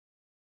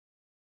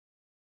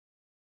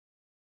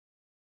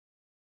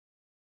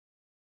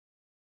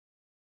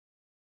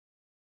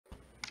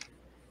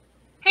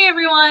Hey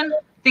everyone,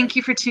 thank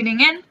you for tuning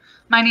in.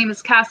 My name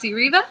is Cassie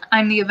Riva.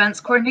 I'm the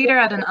events coordinator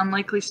at an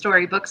Unlikely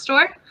Story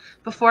bookstore.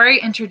 Before I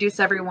introduce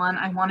everyone,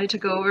 I wanted to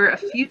go over a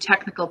few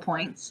technical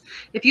points.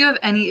 If you have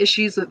any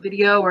issues with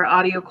video or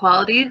audio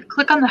quality,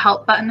 click on the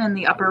help button in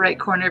the upper right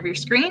corner of your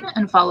screen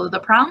and follow the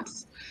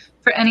prompts.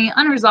 For any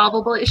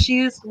unresolvable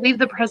issues, leave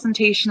the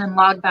presentation and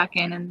log back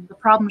in and the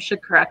problem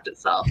should correct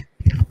itself.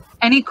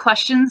 Any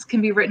questions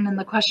can be written in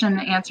the question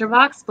and answer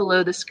box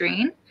below the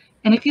screen.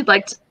 And if you'd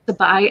like to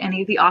buy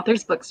any of the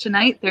author's books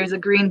tonight, there's a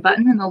green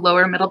button in the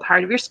lower middle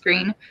part of your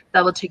screen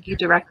that will take you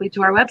directly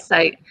to our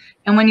website.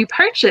 And when you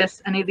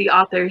purchase any of the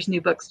author's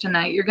new books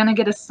tonight, you're going to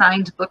get a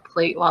signed book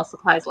plate while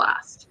supplies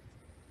last.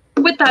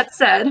 With that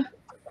said,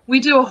 we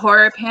do a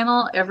horror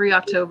panel every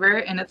October,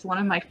 and it's one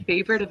of my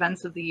favorite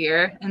events of the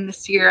year. And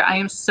this year, I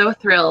am so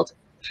thrilled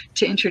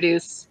to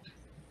introduce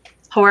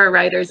horror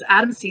writers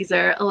Adam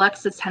Cesare,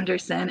 Alexis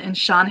Henderson, and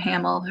Shaun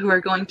Hamill, who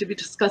are going to be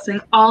discussing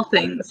all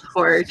things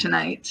horror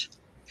tonight.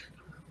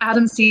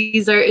 Adam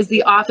Cesare is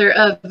the author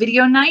of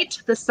Video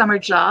Night, The Summer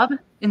Job,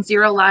 and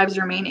 0 Lives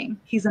Remaining.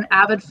 He's an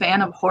avid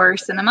fan of horror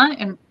cinema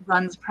and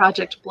runs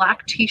Project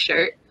Black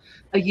T-Shirt,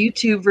 a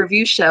YouTube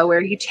review show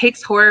where he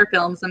takes horror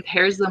films and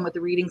pairs them with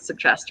reading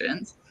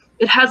suggestions.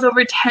 It has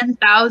over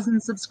 10,000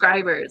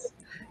 subscribers.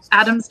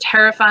 Adam's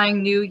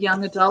terrifying new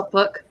young adult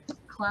book,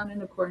 Clown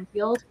in a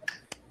Cornfield,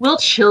 will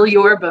chill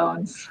your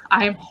bones.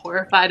 I am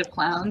horrified of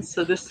clowns,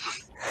 so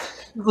this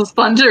was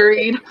fun to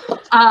read.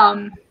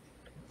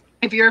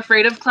 If you're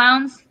afraid of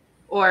clowns,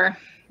 or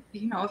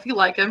if you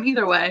like them,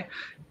 either way,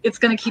 it's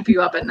going to keep you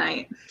up at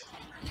night.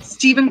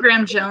 Stephen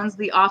Graham Jones,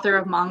 the author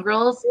of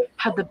Mongrels,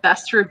 had the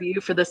best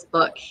review for this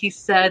book. He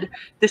said,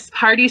 "This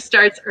party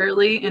starts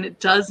early and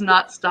it does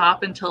not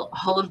stop until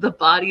all of the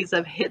bodies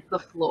have hit the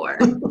floor."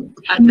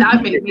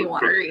 That made me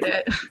want to read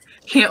it.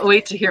 Can't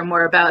wait to hear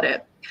more about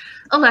it.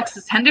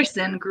 Alexis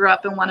Henderson grew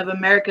up in one of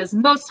America's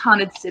most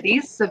haunted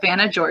cities,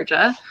 Savannah,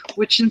 Georgia,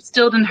 which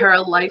instilled in her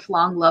a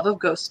lifelong love of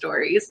ghost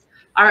stories.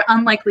 Our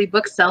unlikely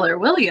bookseller,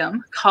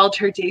 William, called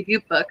her debut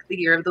book The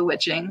Year of the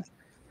Witching.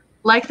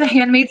 Like The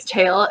Handmaid's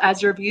Tale,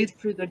 as reviewed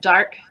through the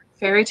dark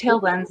fairy tale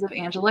lens of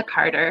Angela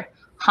Carter,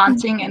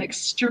 haunting and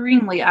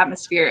extremely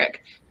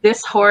atmospheric,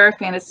 this horror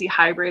fantasy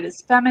hybrid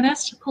is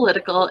feminist,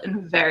 political,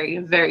 and very,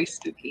 very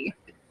spooky.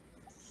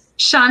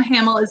 Shaun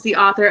Hamill is the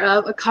author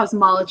of A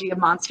Cosmology of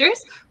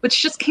Monsters,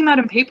 which just came out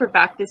in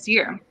paperback this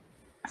year.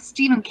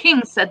 Stephen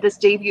King said this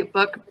debut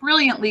book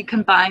brilliantly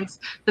combines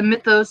the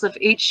mythos of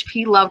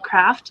H.P.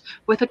 Lovecraft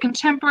with a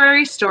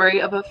contemporary story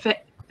of a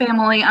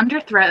family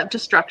under threat of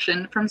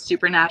destruction from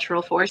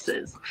supernatural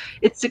forces.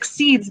 It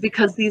succeeds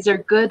because these are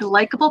good,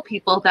 likable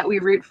people that we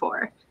root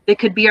for. They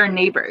could be our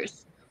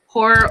neighbors.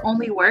 Horror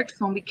only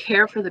works when we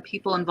care for the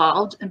people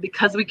involved, and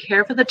because we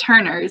care for the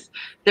Turners,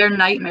 their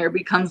nightmare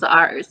becomes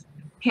ours.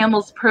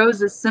 Hamill's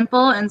prose is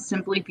simple and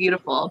simply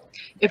beautiful.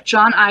 If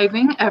John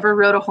Irving ever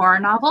wrote a horror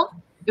novel,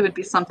 it would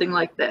be something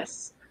like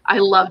this. I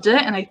loved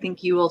it, and I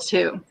think you will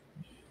too.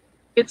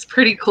 It's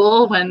pretty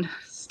cool when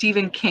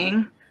Stephen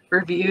King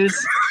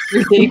reviews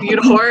your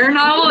debut horror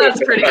novel.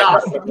 That's pretty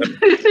awesome.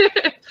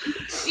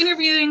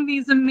 Interviewing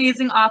these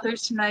amazing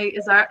authors tonight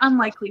is our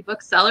unlikely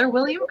bookseller,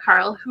 William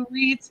Carl, who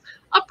reads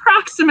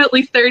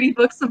approximately 30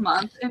 books a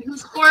month and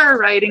whose horror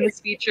writing is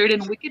featured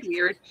in Wicked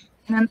Weird,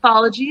 an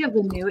anthology of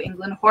the New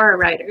England horror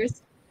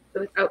writers. So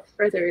without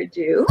further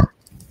ado,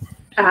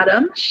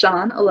 Adam,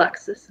 Shaun,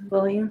 Alexis, and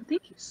William,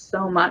 thank you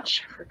so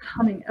much for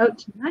coming out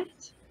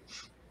tonight,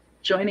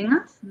 joining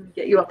us. Let me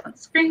get you up on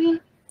screen.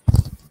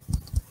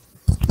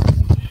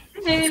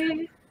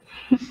 Hey.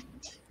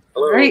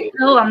 Hello. All right,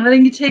 Bill, I'm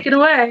letting you take it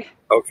away.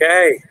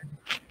 Okay.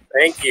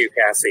 Thank you,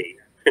 Cassie.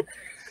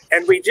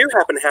 And we do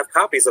happen to have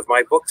copies of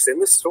my books in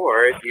the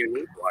store if you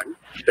need one.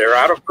 They're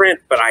out of print,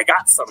 but I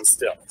got some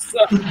still. So,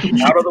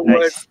 Out of the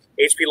Woods,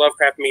 H.P.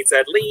 Lovecraft meets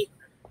Ed Lee,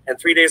 and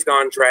 3 Days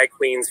Gone, Drag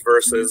Queens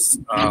versus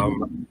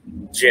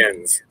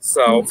Gins.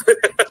 So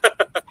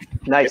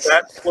Nice. If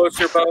that floats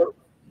your boat,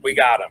 we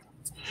got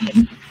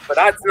them. But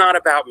that's not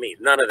about me.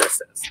 None of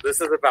this is.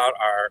 This is about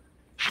our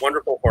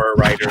wonderful horror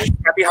writers.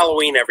 Happy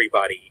Halloween,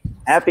 everybody.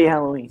 Happy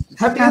Halloween.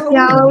 Happy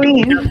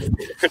Halloween.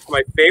 It's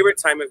my favorite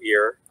time of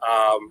year,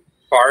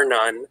 bar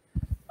none.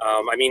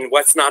 I mean,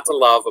 what's not to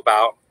love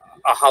about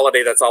a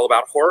holiday that's all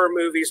about horror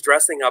movies,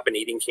 dressing up, and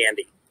eating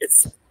candy?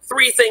 It's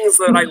 3 things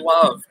that I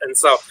love. And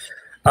so,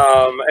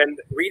 and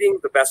reading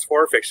the best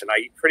horror fiction.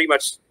 I pretty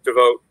much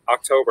devote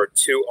October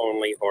to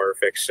only horror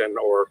fiction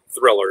or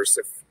thrillers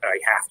if I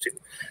have to.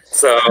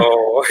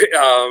 So,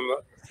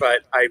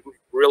 but I'm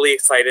really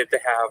excited to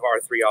have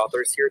our 3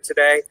 authors here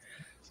today.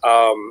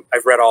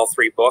 I've read all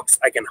 3 books.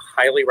 I can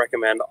highly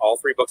recommend all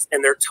 3 books,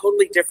 and they're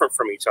totally different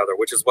from each other,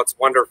 which is what's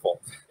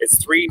wonderful.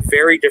 It's 3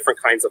 very different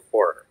kinds of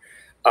horror.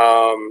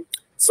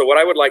 So what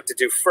I would like to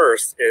do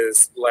first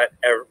is let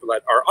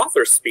our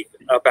authors speak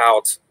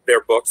about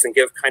their books and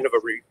give kind of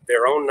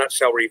their own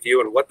nutshell review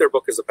and what their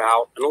book is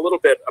about and a little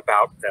bit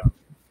about them.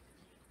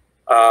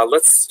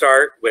 Let's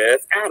start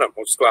with Adam.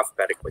 We'll just go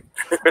alphabetically.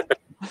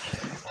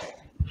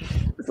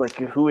 It's like,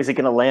 who is it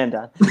going to land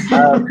on?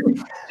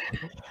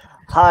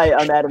 Hi,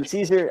 I'm Adam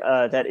Cesare.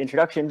 That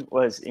introduction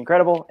was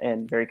incredible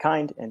and very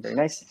kind and very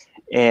nice.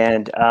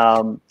 And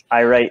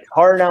I write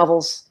horror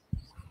novels,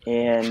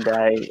 and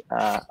I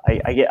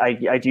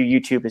do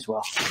YouTube as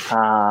well.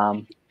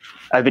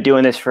 I've been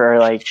doing this for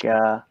like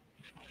 8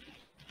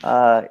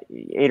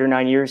 or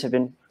 9 years. I've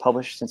been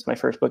published since my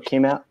first book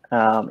came out.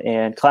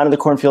 And Clown in the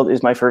Cornfield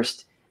is my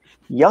first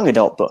young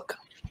adult book,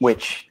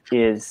 which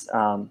is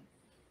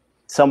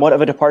somewhat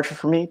of a departure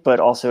for me. But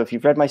also, if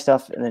you've read my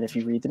stuff, and then if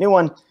you read the new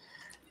one,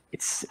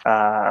 it's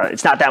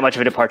not that much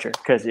of a departure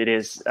because it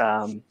is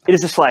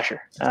a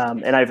slasher.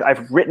 And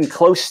I've written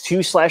close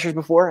to slashers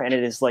before, and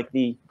it is like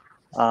the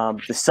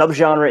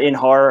subgenre in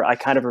horror I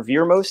kind of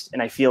revere most,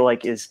 and I feel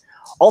like is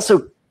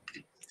also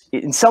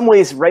in some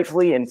ways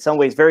rightfully, in some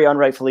ways very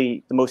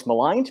unrightfully, the most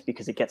maligned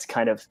because it gets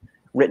kind of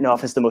written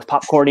off as the most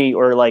popcorny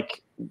or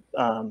like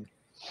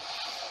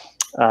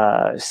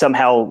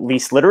somehow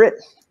least literate.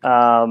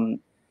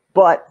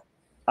 But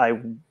I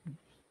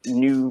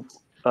knew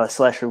a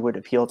slasher would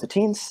appeal to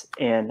teens,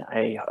 and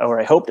I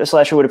hoped a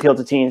slasher would appeal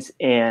to teens,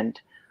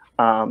 and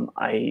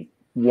I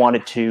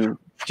wanted to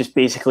just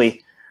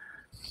basically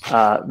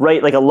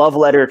write like a love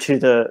letter to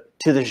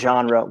the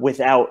genre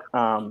without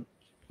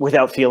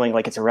feeling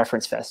like it's a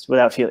reference fest.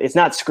 It's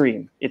not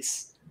Scream. It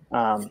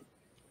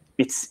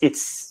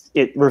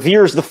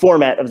reveres the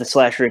format of the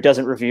slasher. It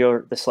doesn't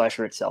revere the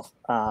slasher itself.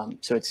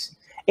 So it's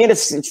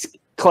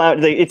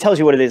clown. It tells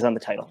you what it is on the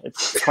title.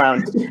 It's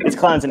clown. It's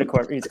clowns in a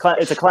corn.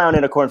 It's a clown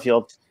in a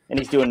cornfield, and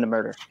he's doing the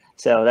murder.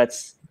 So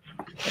that's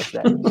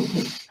that.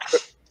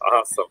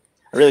 Awesome.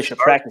 I really should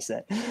practice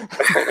that.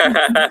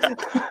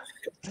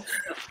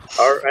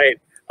 All right,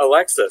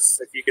 Alexis,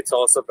 if you could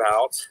tell us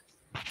about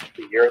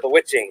The Year of the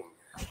Witching.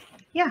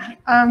 Yeah,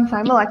 so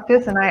I'm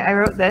Alexis, and I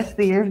wrote this,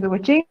 The Year of the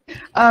Witching.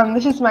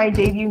 This is my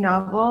debut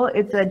novel.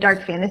 It's a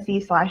dark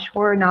fantasy /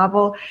 horror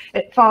novel.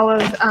 It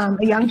follows a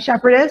young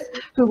shepherdess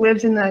who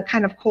lives in the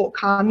kind of cult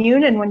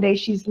commune, and one day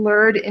she's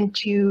lured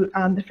into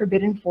the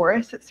forbidden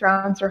forest that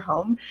surrounds her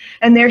home.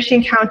 And there she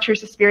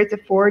encounters the spirits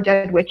of 4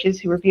 dead witches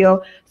who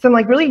reveal some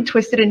like really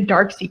twisted and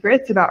dark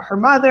secrets about her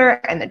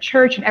mother and the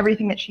church and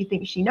everything that she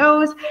thinks she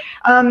knows.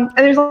 And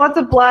there's lots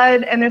of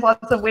blood, and there's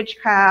lots of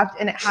witchcraft,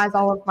 and it has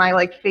all of my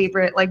like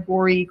favorite like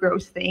gory,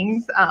 gross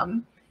things.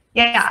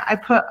 Yeah, I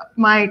put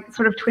my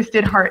sort of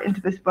twisted heart into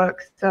this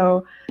book.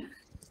 So,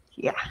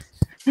 yeah.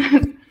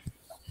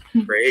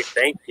 Great,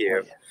 thank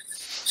you.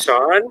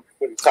 Shaun,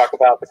 can you talk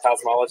about the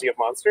cosmology of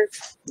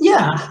monsters?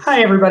 Yeah.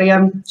 Hi, everybody.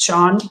 I'm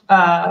Shaun.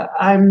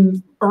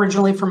 I'm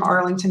originally from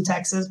Arlington,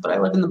 Texas, but I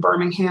live in the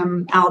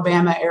Birmingham,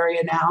 Alabama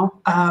area now.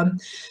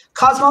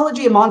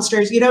 Cosmology of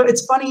monsters,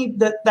 it's funny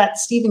that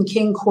Stephen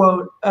King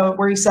quote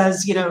where he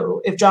says,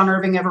 if John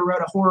Irving ever wrote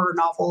a horror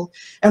novel,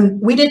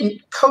 and we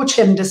didn't coach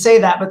him to say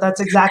that, but that's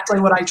exactly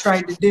what I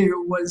tried to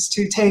do, was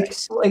to take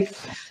like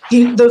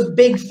those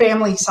big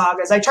family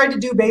sagas. I tried to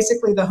do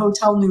basically the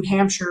Hotel New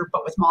Hampshire,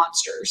 but with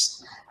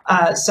monsters.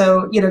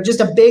 So,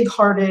 just a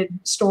big-hearted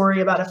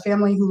story about a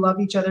family who love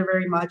each other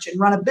very much and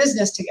run a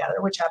business together,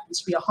 which happens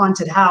to be a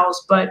haunted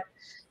house, but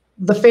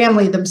the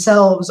family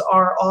themselves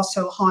are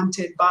also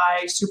haunted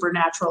by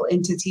supernatural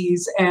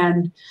entities.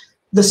 And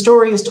the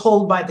story is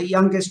told by the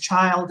youngest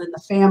child in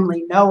the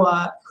family,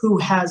 Noah, who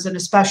has an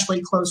especially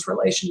close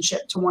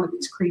relationship to one of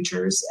these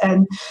creatures.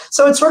 And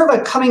so it's sort of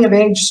a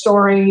coming-of-age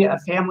story, a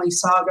family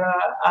saga,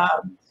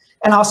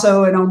 and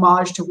also an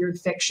homage to weird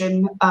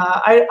fiction.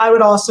 I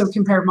would also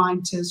compare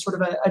mine to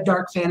sort of a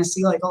dark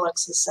fantasy, like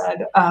Alexis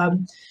said,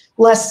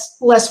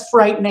 less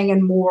frightening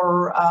and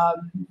more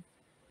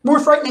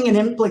frightening in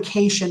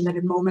implication than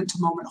in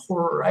moment-to-moment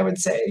horror, I would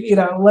say.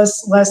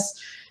 Less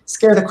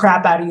scare the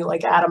crap out of you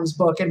like Adam's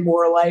book, and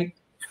more like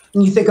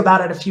when you think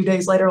about it a few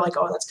days later, like,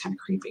 oh, that's kind of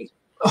creepy,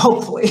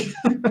 hopefully.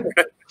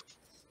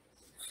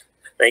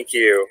 Thank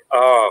you.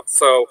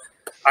 So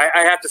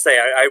I have to say,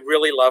 I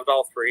really loved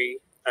all 3.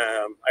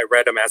 I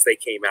read them as they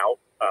came out.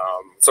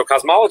 So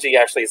Cosmology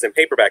actually is in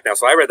paperback now.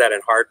 So I read that in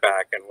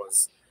hardback and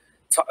was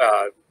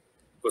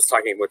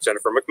talking with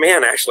Jennifer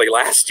McMahon actually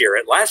last year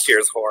at last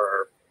year's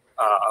horror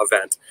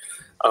event.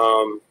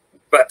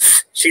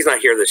 But she's not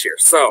here this year.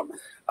 So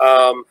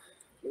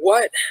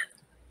what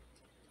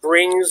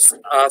brings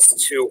us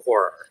to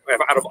horror?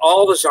 Out of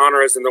all the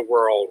genres in the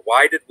world,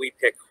 why did we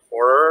pick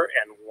horror,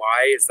 and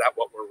why is that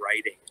what we're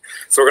writing?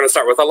 So we're going to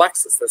start with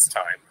Alexis this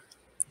time.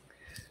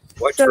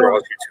 What draws you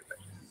to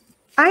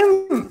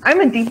it? I'm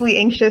a deeply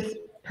anxious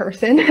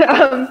person,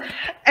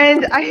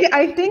 and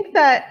I think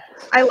that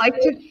I like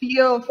to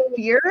feel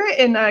fear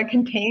in a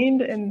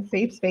contained and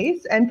safe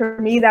space, and for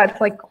me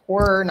that's like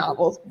horror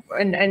novels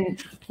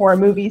and horror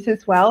movies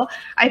as well.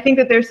 I think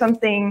that there's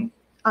something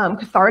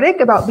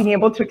cathartic about being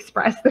able to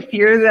express the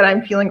fear that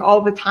I'm feeling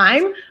all the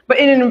time, but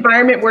in an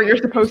environment where you're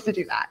supposed to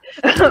do that.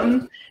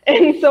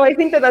 And so I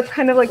think that that's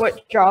kind of like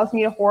what draws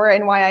me to horror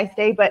and why I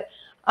stay. But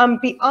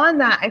beyond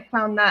that, I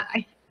found that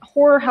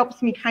horror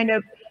helps me kind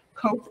of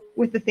cope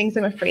with the things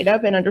I'm afraid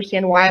of and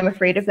understand why I'm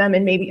afraid of them,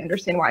 and maybe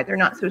understand why they're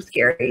not so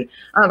scary.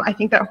 I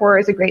think that horror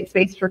is a great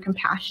space for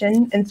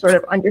compassion and sort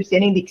of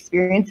understanding the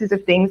experiences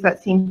of things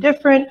that seem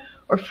different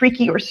or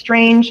freaky or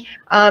strange,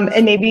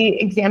 and maybe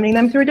examining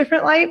them through a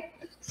different light.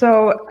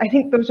 So I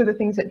think those are the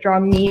things that draw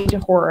me to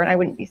horror, and I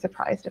wouldn't be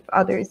surprised if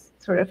others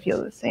sort of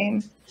feel the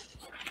same.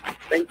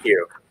 Thank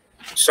you.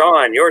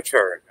 Shaun, your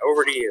turn.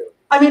 Over to you.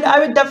 I mean, I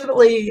would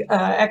definitely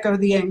echo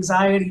the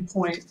anxiety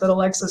point that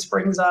Alexis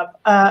brings up.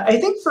 I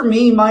think for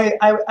me,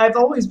 I've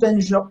always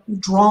been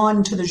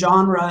drawn to the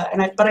genre,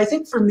 but I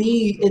think for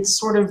me, it's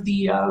sort of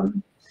the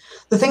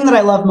thing that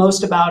I love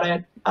most about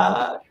it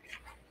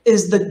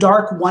is the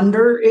dark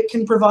wonder it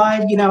can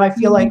provide. You know, I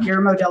feel like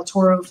Guillermo del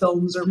Toro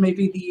films are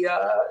maybe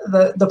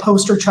the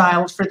poster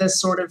child for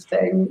this sort of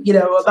thing. You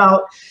know,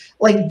 about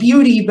like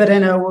beauty, but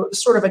in a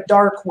sort of a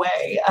dark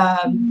way,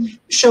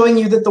 showing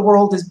you that the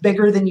world is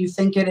bigger than you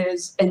think it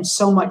is and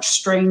so much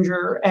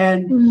stranger.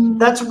 And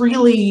that's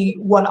really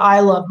what I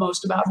love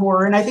most about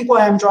horror. And I think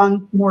why I'm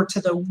drawn more to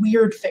the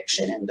weird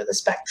fiction end of the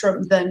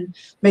spectrum than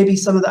maybe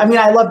some of the, I mean,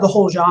 I love the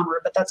whole genre,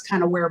 but that's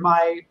kind of where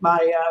my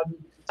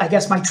I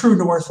guess my true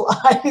north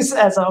lies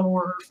as a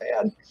horror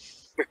fan.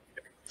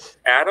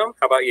 Adam,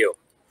 how about you?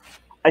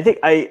 I think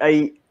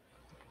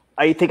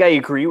I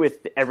agree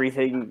with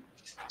everything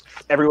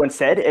everyone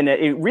said, and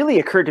it really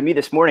occurred to me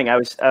this morning. I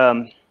was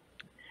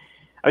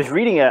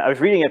reading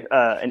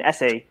an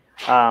essay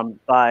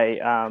by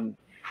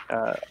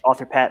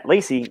author Pat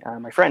Lacey,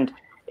 my friend,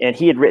 and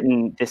he had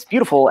written this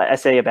beautiful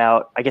essay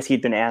about, I guess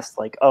he'd been asked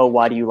like, oh,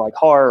 why do you like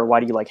horror, or why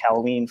do you like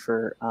Halloween,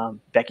 for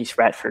Becky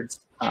Stratford's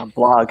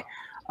blog,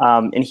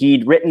 and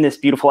he'd written this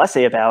beautiful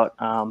essay about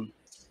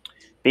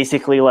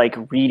basically like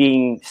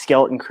reading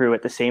Skeleton Crew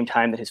at the same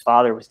time that his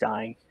father was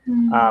dying.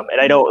 And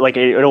I don't want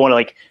to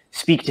like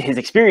speak to his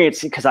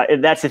experience, because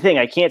that's the thing.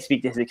 I can't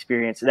speak to his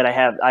experience. That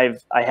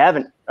I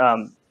haven't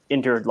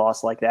endured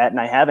loss like that, and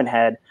I haven't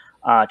had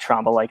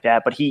trauma like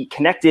that. But he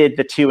connected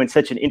the two in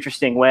such an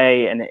interesting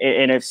way, and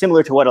it's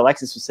similar to what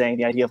Alexis was saying.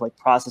 The idea of like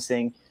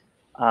processing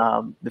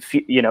the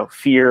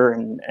fear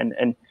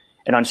and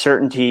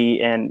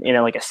uncertainty, and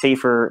like a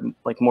safer,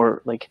 like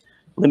more like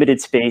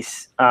limited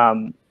space.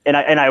 And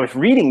I was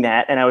reading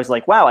that, and I was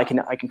like, wow, I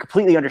can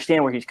completely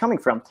understand where he's coming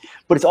from,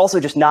 but it's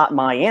also just not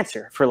my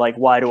answer for like,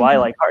 why do I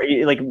like art?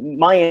 Like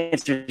my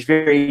answer is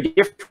very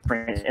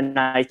different, and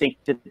I think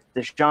that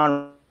the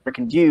genre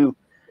can do.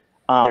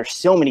 There's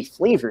so many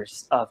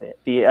flavors of it.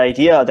 The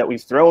idea that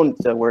we've thrown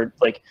the word,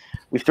 like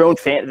we've thrown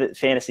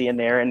fantasy in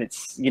there, and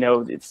it's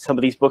some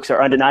of these books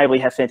are undeniably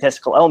have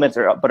fantastical elements,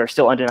 but are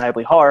still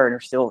undeniably horror and are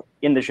still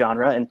in the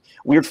genre. And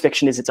weird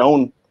fiction is its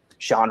own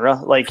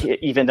genre, like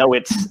even though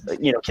it's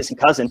kissing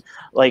cousin,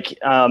 like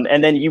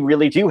and then you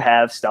really do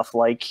have stuff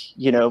like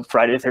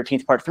Friday the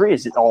 13th Part 3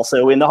 is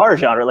also in the horror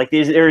genre. Like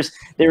there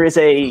is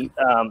a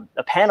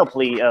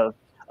panoply of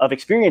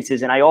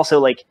experiences. And I also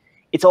like,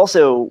 it's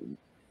also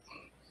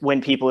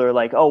when people are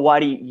like, oh,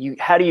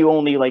 how do you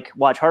only like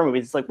watch horror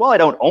movies? It's like, well, I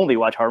don't only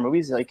watch horror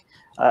movies. Like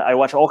I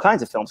watch all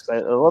kinds of films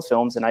because I love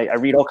films, and I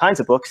read all kinds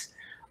of books,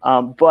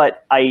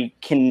 but I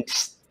can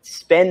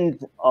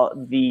spend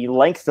the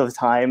length of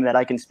time that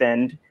I can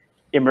spend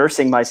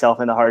immersing myself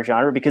in the horror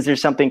genre, because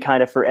there's something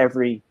kind of for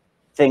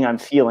everything I'm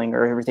feeling,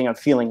 or everything I'm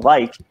feeling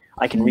like.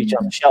 I can reach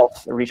on the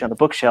shelf, or reach on the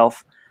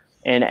bookshelf,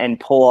 and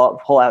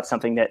pull out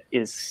something that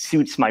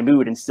suits my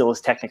mood and still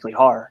is technically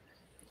horror.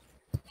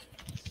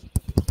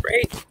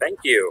 Great, thank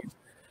you.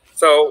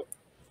 So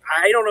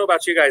I don't know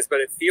about you guys, but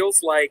it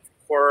feels like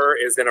horror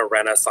is in a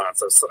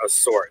renaissance of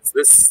sorts.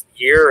 This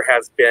year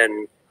has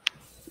been,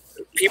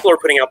 people are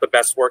putting out the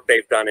best work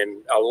they've done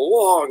in a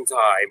long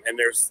time, and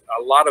there's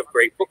a lot of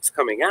great books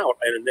coming out.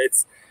 And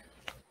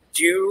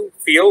do you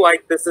feel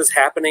like this is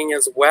happening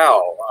as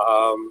well?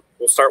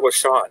 We'll start with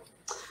Shaun.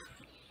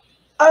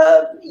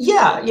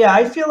 Yeah.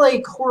 I feel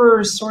like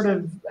horror is sort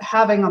of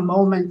having a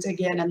moment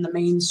again in the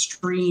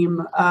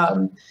mainstream.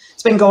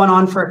 It's been going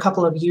on for a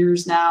couple of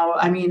years now.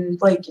 I mean,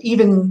 like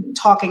even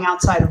talking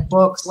outside of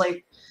books,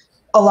 like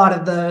a lot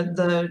of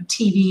the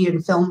TV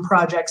and film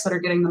projects that are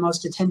getting the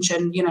most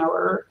attention,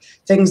 or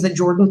things that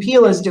Jordan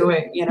Peele is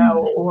doing,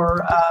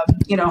 or,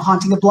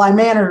 Haunting of Bly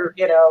Manor,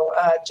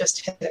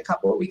 just hit a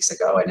couple of weeks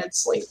ago, and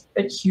it's like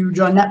huge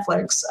on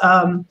Netflix.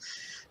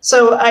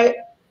 So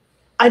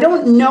I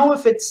don't know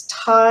if it's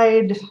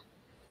tied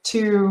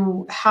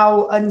to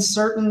how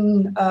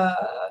uncertain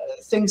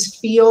things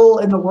feel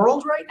in the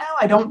world right now.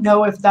 I don't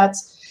know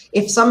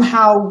if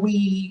somehow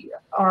we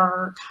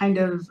are kind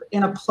of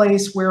in a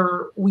place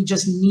where we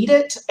just need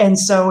it, and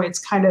so it's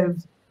kind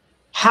of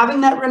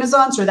having that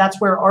renaissance, or that's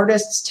where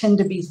artists tend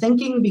to be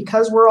thinking,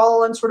 because we're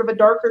all on sort of a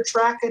darker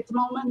track at the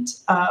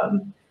moment.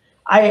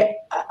 I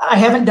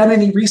haven't done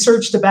any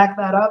research to back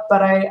that up,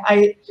 but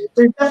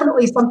there's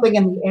definitely something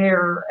in the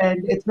air,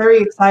 and it's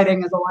very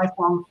exciting as a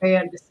lifelong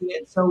fan to see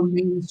it so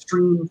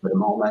mainstream for the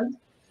moment.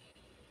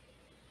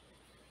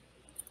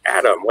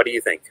 Adam, what do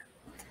you think?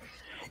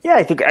 Yeah,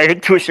 I think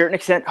to a certain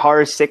extent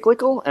horror is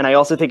cyclical, and I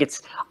also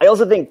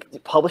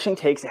think publishing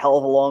takes a hell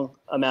of a long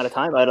amount of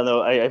time. I don't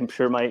know. I'm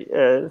sure my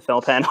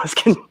fellow panelists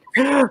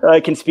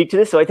can speak to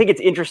this. So I think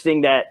it's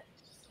interesting that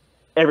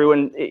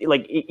everyone,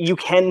 like, you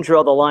can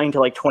draw the line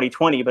to like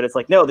 2020, but it's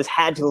like, no, this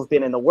had to have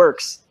been in the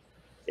works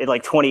in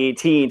like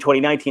 2018,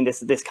 2019,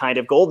 this kind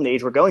of golden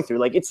age we're going through.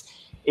 Like it's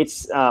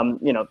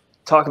you know,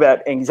 talk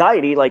about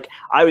anxiety. Like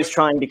I was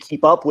trying to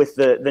keep up with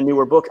the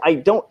newer book. I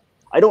don't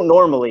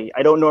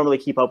normally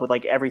keep up with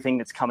like everything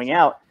that's coming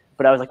out,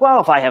 but I was like, well,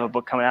 if I have a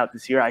book coming out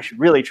this year, I should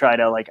really try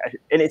to like,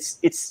 and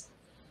it's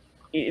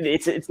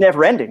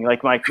never ending.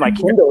 Like my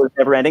Kindle is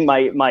never ending.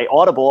 My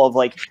Audible of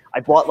like, I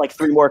bought like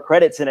 3 more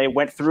credits and I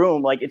went through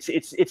them. Like it's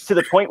to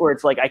the point where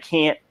it's like, I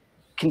can't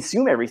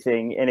consume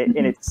everything, and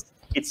it's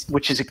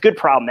which is a good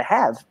problem to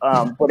have.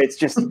 But it's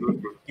just,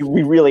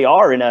 we really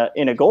are in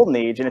a golden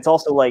age. And it's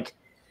also like,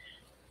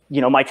 you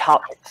know, my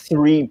top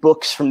 3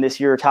 books from this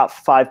year, top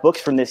 5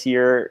 books from this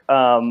year,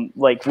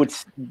 like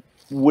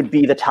would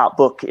be the top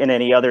book in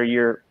any other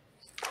year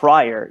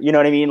prior. You know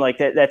what I mean? Like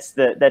that's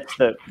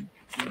the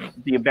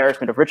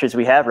embarrassment of riches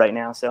we have right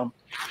now. So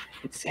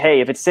it's, hey,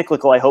 if it's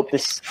cyclical, I hope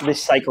this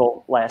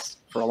cycle lasts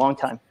for a long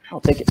time.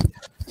 I'll take it.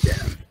 Yeah.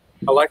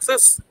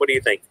 Alexis, what do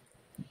you think?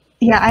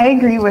 Yeah, I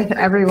agree with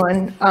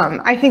everyone.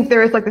 I think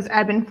there is like this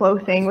ebb and flow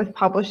thing with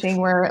publishing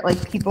where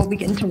like people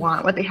begin to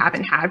want what they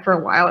haven't had for a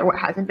while or what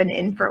hasn't been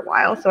in for a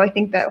while. So I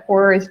think that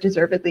horror is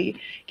deservedly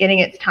getting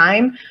its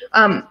time.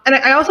 And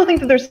I also think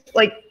that there's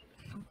like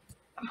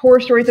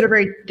horror stories that are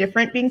very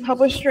different being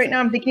published right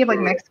now. I'm thinking of like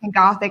Mexican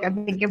Gothic.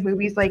 I'm thinking of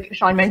movies like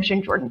Shaun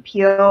mentioned, Jordan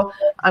Peele,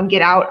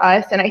 Get Out,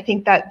 Us. And I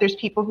think that there's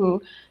people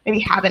who maybe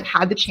haven't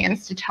had the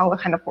chance to tell the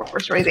kind of horror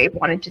story they've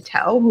wanted to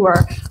tell, who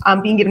are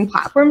being given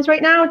platforms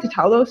right now to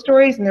tell those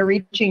stories, and they're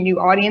reaching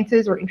new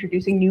audiences or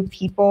introducing new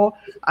people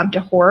to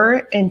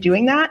horror and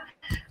doing that.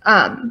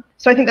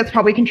 So I think that's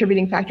probably a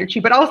contributing factor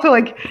too, but also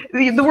like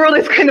the world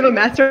is kind of a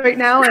mess right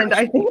now. And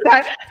I think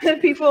that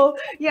people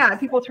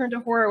turn to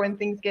horror when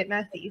things get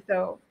messy.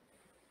 So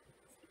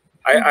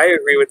I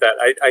agree with that.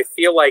 I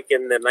feel like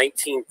in the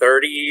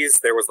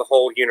 1930s, there was the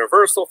whole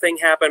Universal thing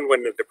happened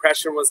when the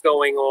Depression was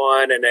going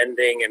on and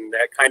ending, and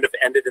that kind of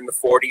ended in the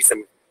 40s,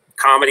 and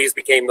comedies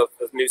became the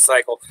new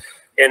cycle.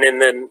 And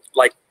then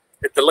like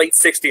at the late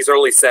 60s,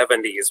 early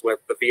 70s with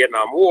the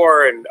Vietnam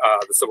War and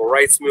the Civil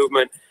Rights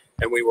Movement,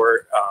 and we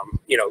were,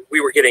 you know,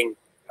 we were getting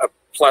a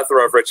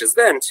plethora of riches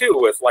then too,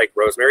 with like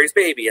Rosemary's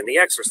Baby and The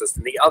Exorcist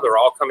and The Other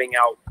all coming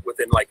out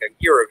within like a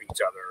year of each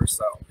other or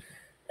so.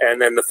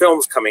 And then the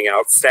films coming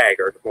out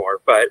staggered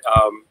more. But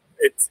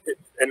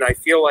and I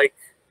feel like,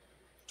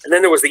 and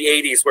then there was the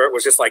 80s where it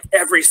was just like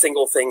every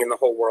single thing in the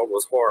whole world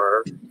was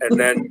horror. And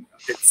then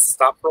it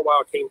stopped for a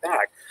while, came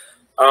back.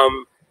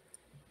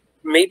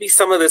 Maybe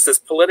some of this is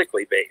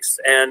politically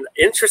based. And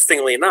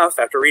interestingly enough,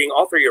 after reading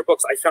all 3 of your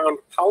books, I found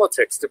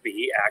politics to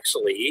be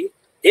actually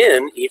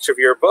in each of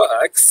your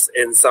books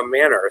in some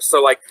manner.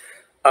 So like,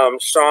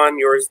 Shaun,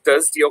 yours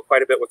does deal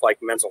quite a bit with like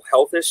mental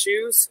health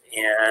issues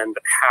and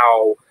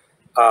how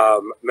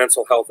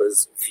mental health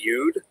is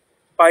viewed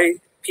by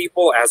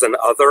people as an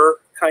other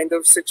kind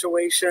of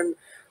situation,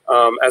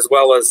 as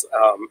well as,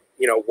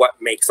 you know, what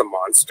makes a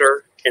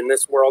monster in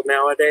this world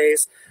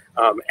nowadays.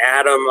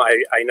 Adam,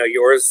 I know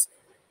yours,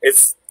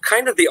 it's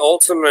kind of the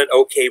ultimate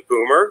okay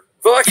boomer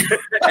book.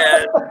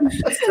 And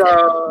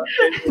so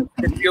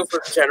it deals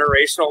with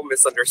generational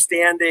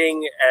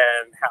misunderstanding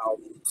and how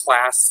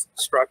class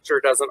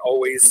structure doesn't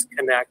always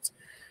connect.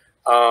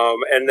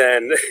 And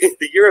then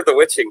the Year of the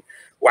Witching.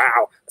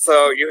 Wow.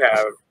 So you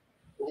have,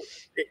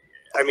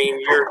 I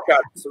mean, you've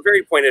got some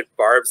very pointed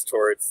barbs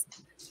towards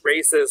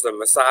racism,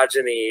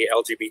 misogyny,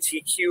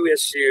 LGBTQ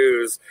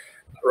issues,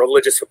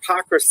 religious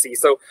hypocrisy.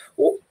 So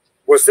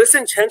was this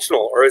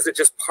intentional, or is it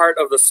just part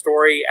of the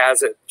story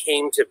as it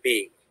came to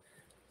be?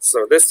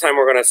 So this time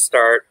we're going to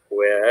start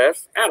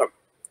with Adam.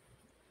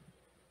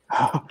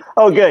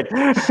 Oh, good.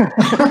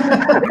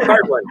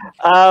 Hard one.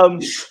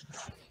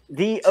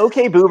 The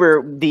okay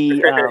boomer,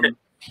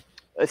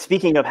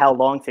 speaking of how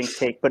long things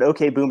take, but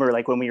okay boomer,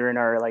 like when we were in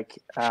our like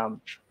I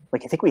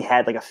think we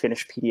had like a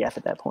finished PDF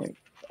at that point.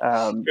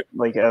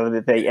 Like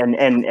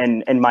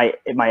and my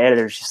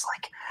editor's just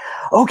like,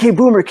 okay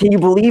boomer, can you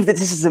believe that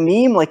this is a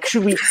meme? Like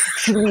should we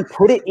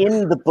put it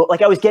in the book?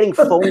 Like I was getting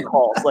phone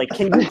calls like,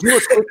 can you do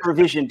a quick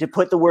revision to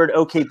put the word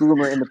okay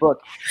boomer in the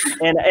book?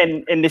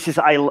 And this is,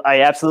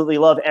 I absolutely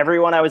love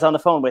everyone I was on the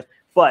phone with,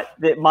 but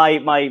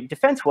my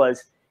defense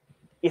was,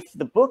 if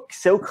the book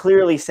so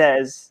clearly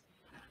says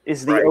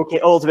is the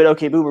ultimate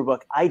okay boomer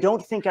book, I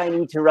don't think I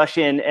need to rush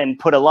in and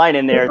put a line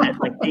in there that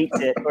like dates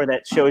it or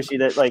that shows you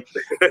that like,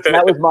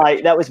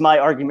 that was my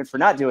argument for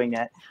not doing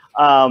that.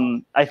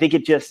 I think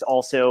it just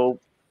also,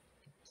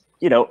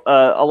 you know,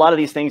 a lot of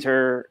these things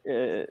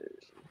are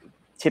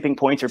tipping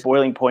points or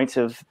boiling points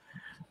of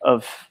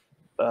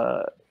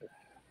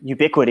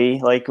ubiquity.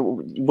 Like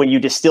when you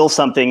distill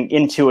something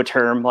into a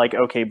term like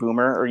okay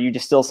boomer, or you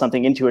distill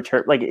something into a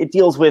term, like it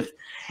deals with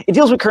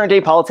current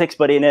day politics,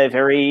 but in a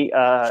very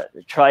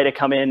try to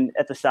come in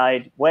at the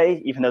side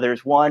way, even though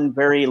there's one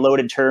very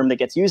loaded term that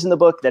gets used in the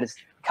book that is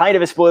kind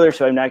of a spoiler,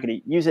 so I'm not going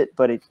to use it,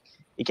 but it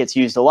gets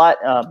used a lot.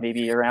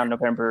 Maybe around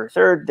November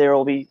 3rd, there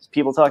will be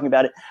people talking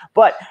about it.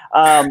 But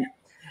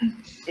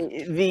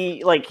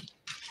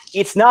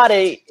it's not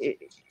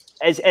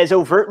as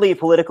overtly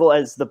political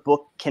as the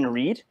book can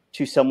read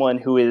to someone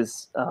who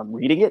is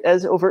reading it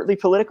as overtly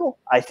political.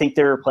 I think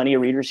there are plenty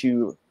of readers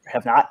who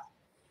have not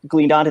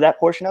gleaned onto that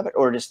portion of it,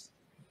 or just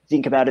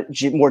think about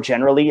it more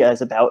generally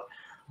as about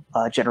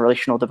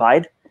generational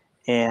divide.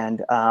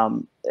 And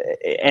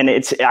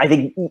it's, I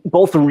think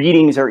both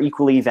readings are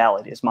equally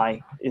valid.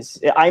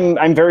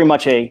 I'm very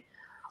much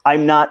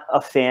I'm not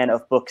a fan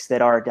of books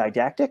that are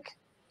didactic.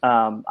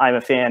 I'm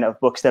a fan of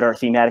books that are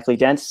thematically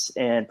dense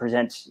and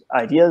present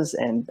ideas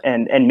and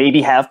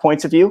maybe have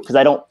points of view. Because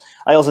I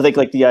also think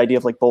like the idea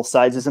of like both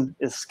sidesism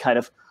is kind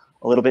of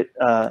a little bit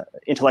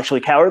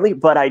intellectually cowardly.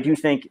 But I do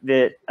think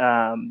that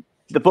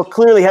the book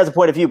clearly has a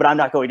point of view, but I'm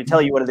not going to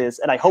tell you what it is.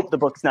 And I hope the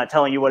book's not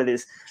telling you what it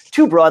is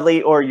too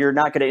broadly, or you're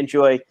not going to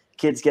enjoy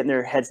kids getting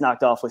their heads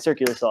knocked off with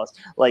circular saws.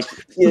 Like,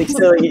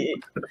 so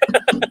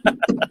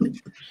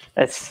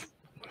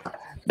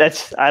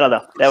that's I don't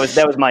know.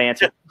 That was my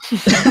answer.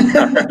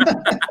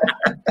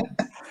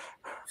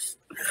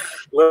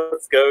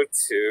 Let's go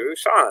to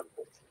Shaun.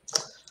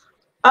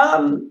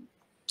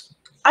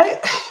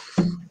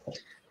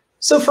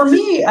 So for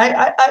me,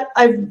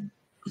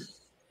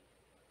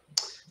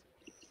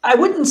 I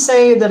wouldn't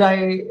say that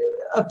I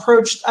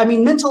approached, I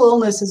mean, mental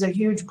illness is a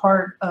huge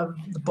part of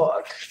the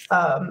book.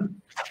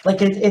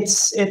 Like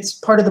it's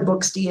part of the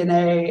book's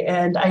DNA,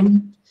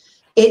 and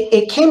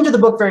it came to the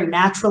book very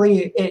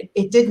naturally.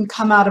 It didn't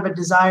come out of a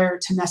desire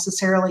to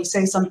necessarily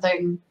say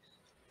something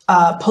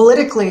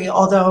politically,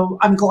 although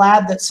I'm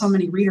glad that so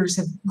many readers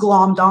have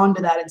glommed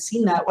onto that and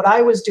seen that. What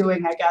I was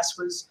doing, I guess,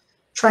 was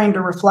trying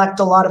to reflect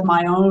a lot of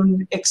my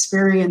own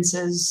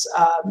experiences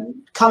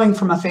coming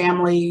from a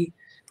family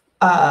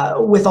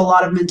with a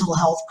lot of mental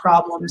health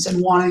problems,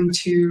 and wanting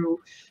to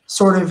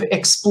sort of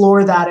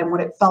explore that and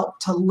what it felt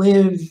to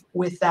live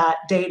with that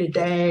day to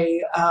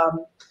day.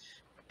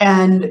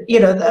 And you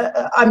know,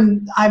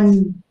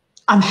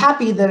 I'm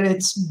happy that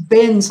it's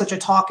been such a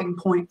talking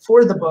point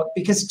for the book,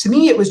 because to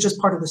me it was just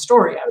part of the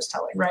story I was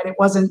telling, right? It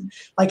wasn't,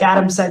 like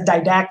Adam said,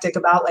 didactic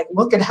about like,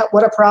 look at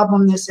what a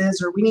problem this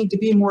is, or we need to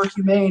be more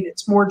humane.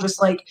 It's more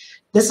just like,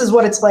 this is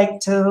what it's like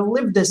to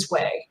live this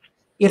way,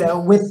 you know,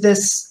 with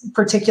this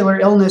particular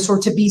illness, or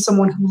to be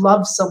someone who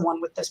loves someone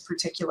with this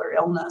particular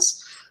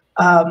illness.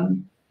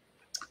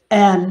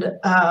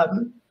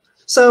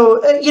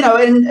 So, you know,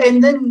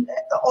 and then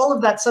all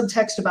of that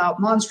subtext about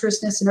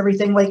monstrousness and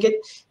everything, like it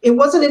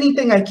wasn't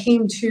anything I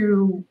came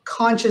to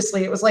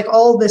consciously. It was like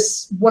all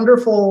this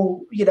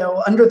wonderful, you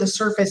know, under the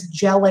surface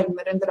gelling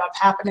that ended up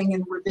happening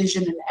in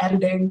revision and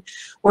editing,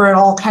 where it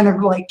all kind of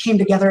like came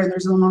together, and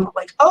there's a moment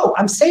like, oh,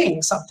 I'm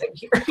saying something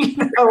here, you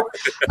know?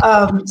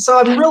 So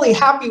I'm really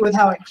happy with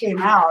how it came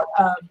out,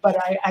 but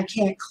I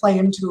can't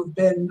claim to have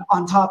been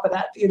on top of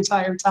that the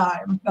entire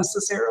time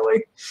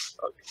necessarily.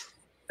 Okay.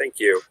 Thank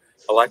you.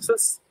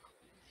 Alexis?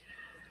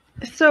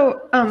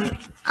 So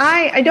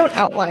I don't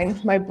outline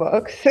my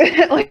books.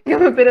 Like,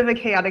 I'm a bit of a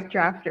chaotic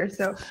drafter.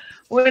 So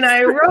when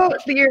I wrote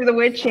The Year of the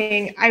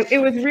Witching,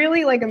 it was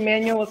really like a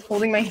manual was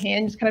holding my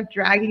hand, just kind of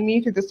dragging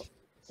me through this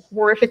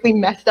horrifically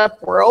messed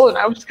up world, and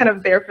I was just kind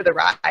of there for the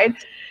ride.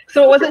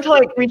 So it wasn't until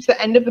I reached the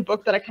end of the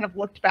book that I kind of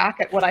looked back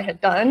at what I had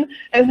done,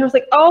 and I was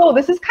like, oh,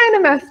 this is kind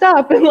of messed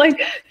up, and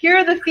like, here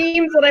are the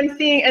themes that I'm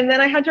seeing. And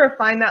then I had to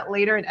refine that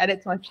later in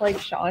edits, much like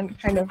Shaun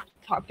kind of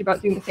talked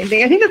about doing the same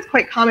thing. I think that's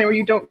quite common, where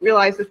you don't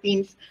realize the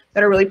themes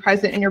that are really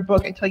present in your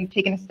book until you've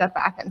taken a step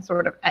back and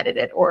sort of edit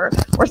it, or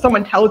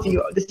someone tells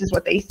you, oh, this is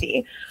what they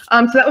see.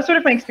 So that was sort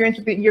of my experience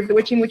with The Year of the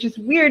Witching, which is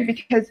weird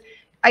because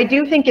I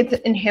do think it's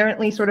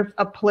inherently sort of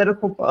a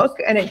political book,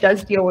 and it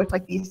does deal with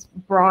like these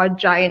broad,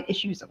 giant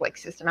issues of like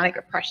systematic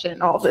oppression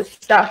and all this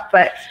stuff.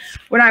 But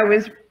when I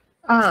was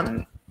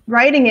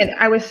writing it,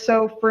 I was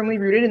so firmly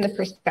rooted in the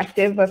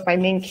perspective of my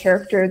main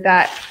character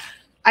that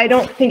I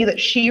don't think that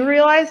she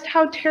realized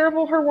how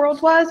terrible her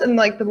world was and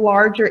like the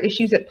larger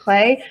issues at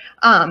play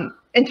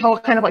until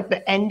kind of like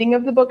the ending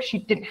of the book. She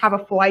didn't have a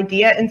full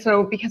idea. And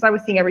so because I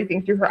was seeing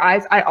everything through her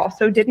eyes, I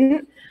also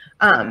didn't.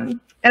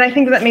 And I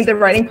think that made the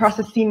writing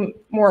process seem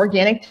more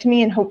organic to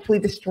me, and hopefully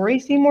the story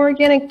seem more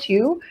organic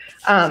too.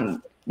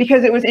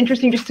 Because it was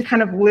interesting just to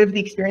kind of live the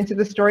experience of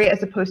the story,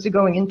 as opposed to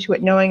going into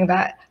it knowing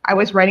that I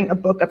was writing a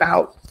book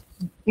about,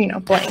 you know,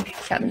 blank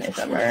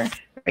feminism or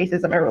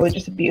racism or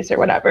religious abuse or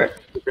whatever.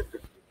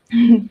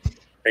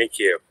 Thank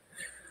you.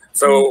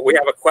 So we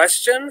have a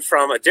question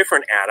from a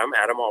different Adam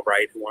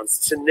Albright, who wants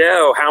to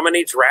know, how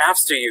many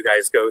drafts do you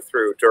guys go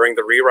through during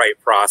the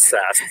rewrite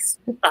process?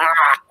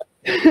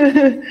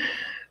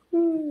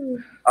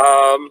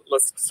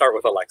 Let's start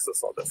with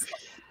Alexis on this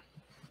one.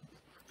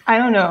 I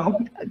don't know.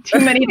 Too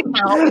many to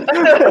count.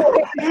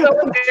 It's so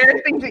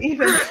embarrassing to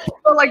even,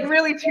 but like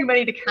really too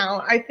many to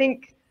count. I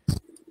think,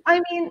 I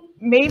mean,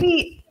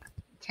 maybe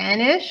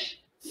 10-ish.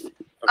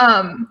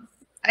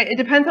 It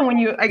depends on when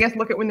you, I guess,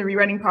 look at when the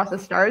rewriting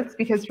process starts,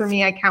 because for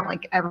me, I count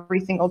like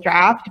every single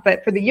draft.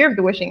 But for The Year of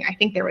the Wishing, I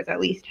think there was at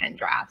least 10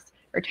 drafts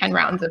or 10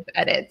 rounds of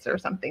edits or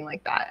something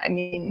like that. I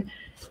mean,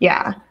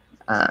 yeah,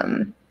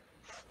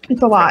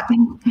 it's a lot.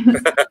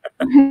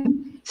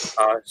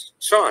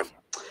 Shaun?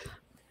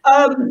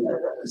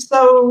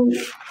 So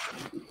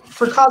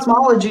for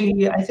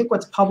cosmology, I think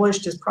what's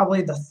published is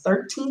probably the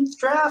 13th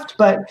draft,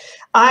 but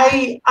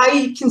I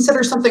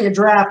consider something a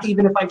draft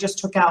even if I just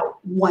took out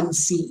one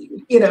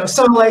scene, you know.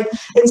 So like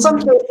in some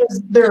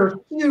cases there are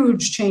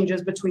huge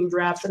changes between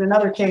drafts, and in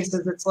other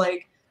cases it's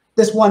like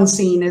this one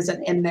scene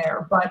isn't in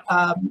there. But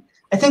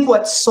I think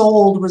what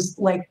sold was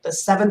like the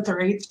 7th or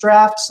 8th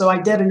draft, so I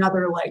did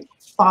another like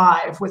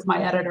 5 with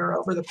my editor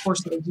over the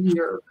course of a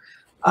year.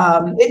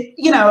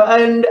 You know,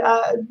 and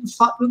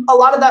a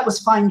lot of that was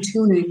fine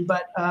tuning,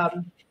 but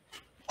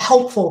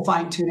helpful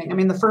fine tuning. I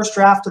mean, the first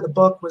draft of the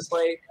book was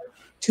like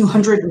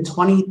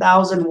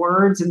 220,000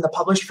 words, and the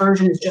published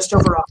version is just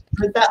over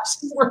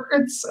 100,000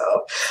 words.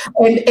 So,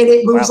 and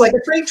it moves like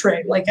a freight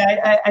train. Like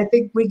I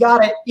think we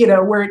got it, you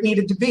know, where it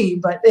needed to be,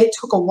 but it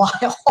took a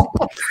while.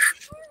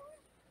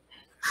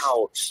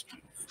 Ouch.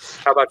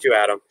 How about you,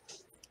 Adam?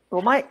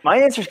 Well, my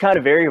answer is kind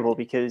of variable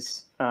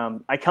because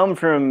I come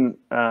from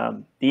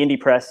the indie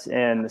press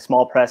and the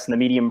small press and the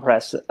medium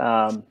press,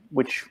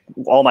 which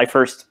all my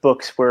first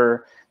books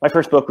were. My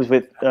first book was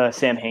with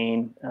Sam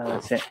Hain,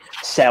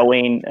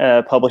 Samhain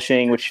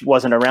Publishing, which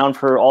wasn't around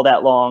for all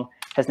that long,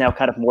 has now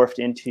kind of morphed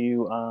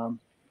into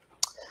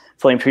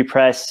Flame Tree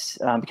Press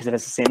because it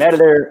has the same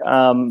editor.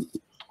 And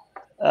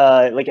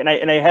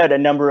I had a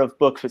number of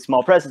books with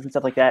small presses and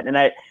stuff like that, and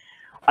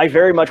I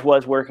very much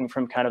was working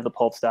from kind of the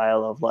pulp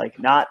style of like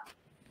not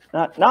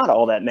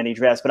all that many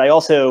drafts, but I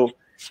also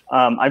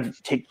I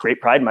take great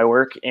pride in my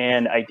work,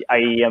 and I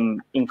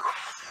am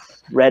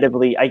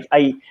incredibly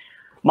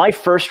my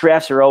first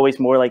drafts are always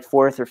more like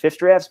 4th or 5th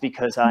drafts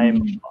because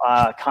I'm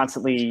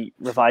constantly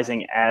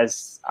revising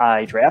as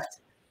I draft.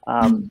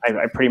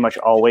 I pretty much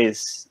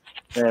always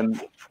am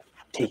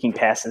taking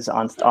passes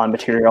on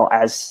material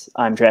as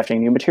I'm drafting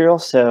new material.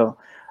 So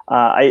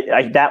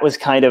that's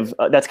kind of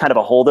a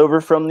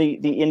holdover from the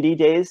indie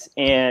days.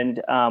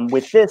 And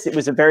with this, it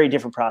was a very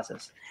different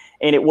process.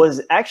 And it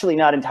was actually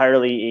not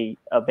entirely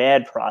a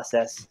bad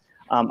process.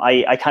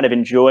 I kind of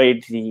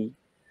enjoyed the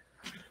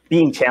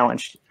being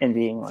challenged and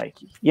being like,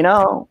 you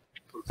know,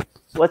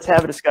 let's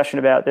have a discussion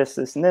about this,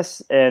 and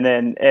this, and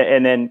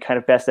then kind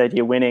of best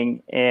idea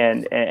winning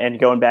and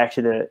going back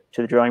to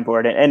the drawing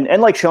board. And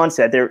like Shaun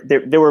said,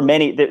 there were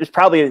many. There's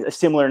probably a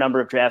similar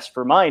number of drafts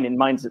for mine, and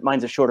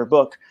mine's a shorter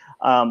book.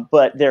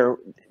 But there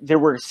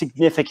were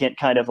significant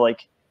kind of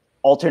like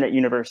alternate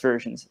universe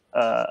versions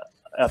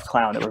of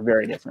Clown that were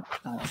very different.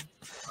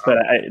 But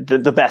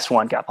the best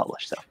one got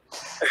published. So.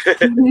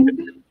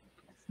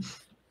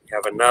 We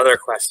have another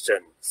question.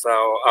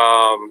 So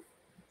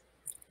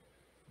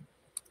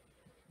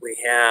we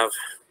have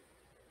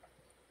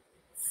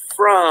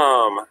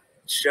from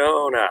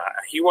Jonah.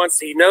 He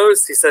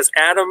says,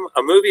 Adam,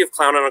 a movie of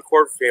Clown on a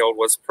Cornfield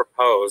was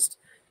proposed.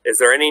 Is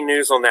there any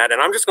news on that?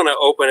 And I'm just going to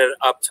open it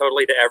up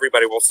totally to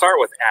everybody. We'll start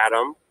with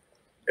Adam.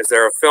 Is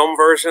there a film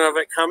version of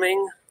it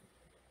coming?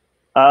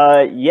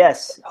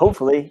 Yes,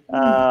 hopefully.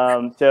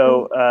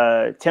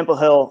 So Temple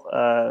Hill,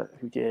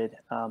 who did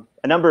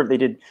a number of,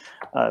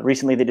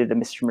 recently they did the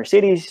Mr.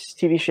 Mercedes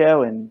TV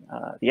show and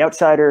the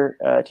Outsider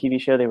TV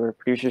show. They were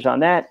producers on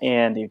that,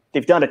 and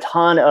they've done a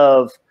ton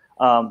of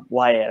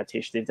YA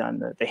adaptation. They've done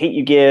the Hate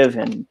You Give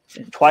and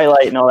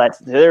Twilight and all that.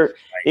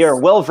 They are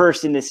well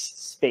versed in this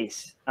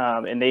space,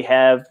 and they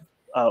have.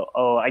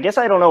 I guess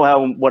I don't know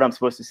how much I'm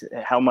supposed to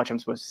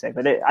say,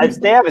 but they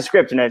have a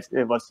script, and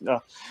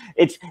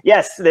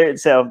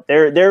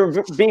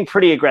they're being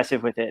pretty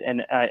aggressive with it,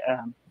 and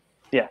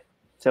yeah.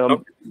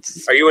 So,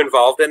 are you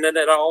involved in it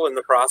at all in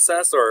the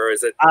process, or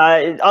is it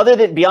other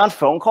than beyond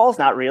phone calls?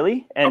 Not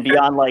really, and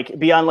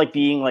beyond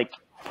being like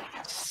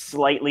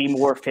slightly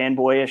more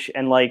fanboyish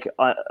and like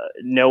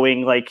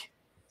knowing like.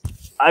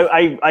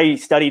 I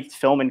studied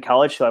film in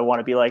college, so I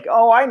want to be like,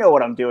 oh, I know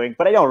what I'm doing,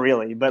 but I don't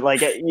really. But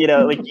like, you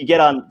know, like you get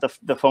on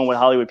the phone with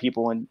Hollywood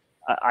people, and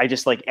I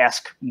just like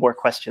ask more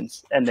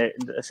questions. And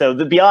so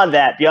beyond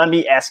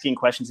me asking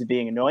questions and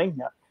being annoying,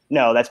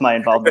 no, that's my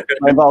involvement.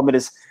 My involvement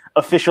is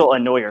official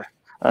annoyer,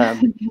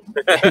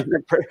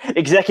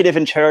 executive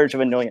in charge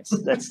of annoyance.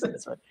 That's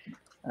what.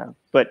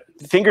 But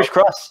fingers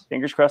crossed.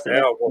 Fingers crossed.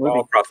 Yeah, we'll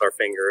all cross our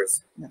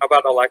fingers. Yeah. How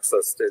about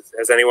Alexis?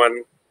 Has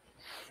anyone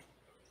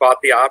bought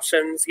the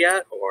options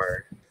yet,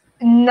 or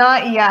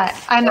not yet?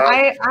 And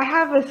I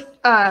have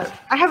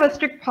a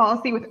strict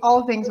policy with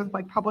all things with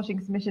like publishing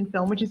submission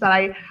film, which is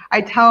that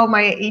I tell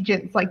my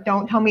agents like,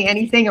 don't tell me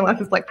anything unless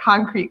it's like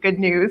concrete good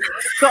news.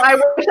 So I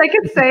wish I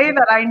could say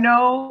that I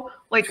know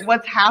like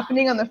what's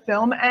happening on the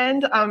film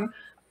end.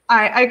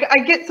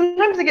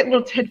 Sometimes I get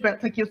little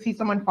tidbits, like you'll see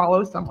someone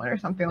follow someone or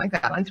something like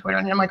that on Twitter,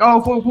 and I'm like,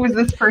 oh, who's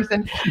this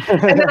person? And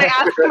then I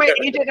ask my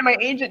agent, and my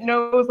agent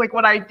knows like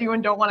what I do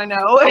and don't want to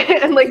know.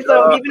 And like,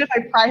 so even if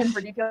I pry him for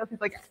details, he's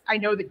like, I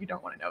know that you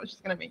don't want to know. It's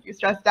just gonna make you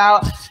stressed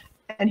out.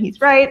 And he's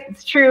right.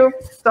 It's true.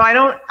 So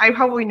I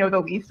probably know the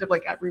least of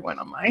like everyone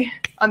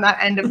on that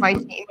end of my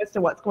team as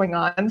to what's going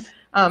on.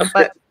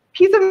 But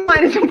peace of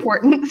mind is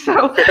important.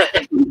 So.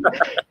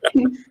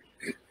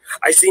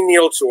 I see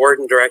Neil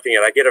Jordan directing it.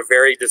 I get a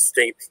very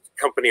distinct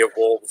Company of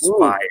Wolves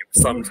vibe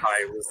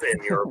sometimes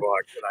in your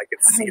book, and I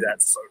could see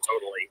that so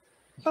totally.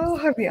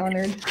 Oh, I'd be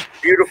honored.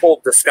 Beautiful,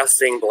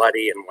 disgusting,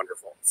 bloody, and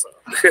wonderful. So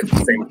at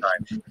the same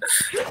time.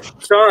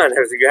 Shaun,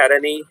 have you had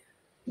any?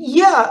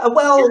 Yeah,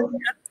 well,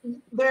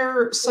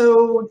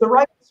 so the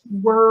rights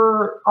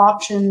were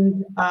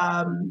optioned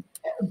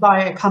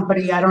by a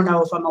company. I don't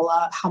know if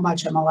how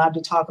much I'm allowed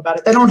to talk about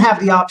it. They don't have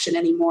the option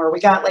anymore. We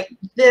got like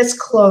this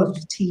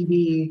close to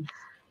TV.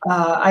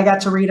 I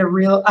got to read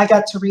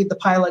the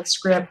pilot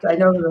script. I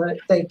know that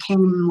they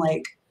came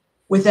like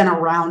within a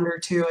round or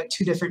two at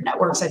 2 different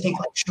networks, I think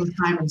like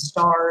Showtime and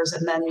Stars,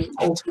 and then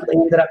ultimately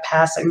ended up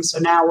passing. So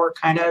now we're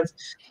kind of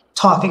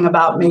talking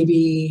about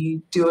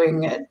maybe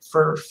doing it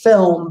for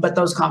film, but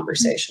those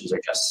conversations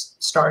are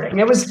just starting.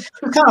 It was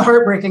kind of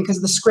heartbreaking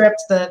because the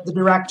script, the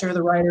director,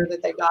 the writer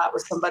that they got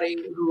was somebody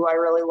who I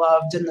really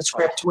loved, and the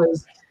script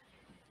was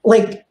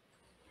like,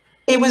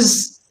 it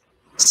was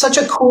so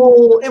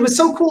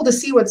cool to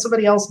see what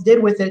somebody else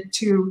did with it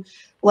to,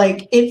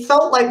 like, it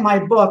felt like my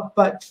book,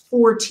 but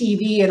for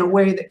TV in a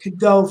way that could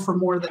go for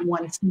more than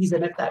 1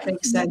 season, if that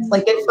makes sense.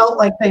 Like, it felt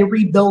like they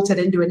rebuilt it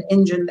into an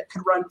engine that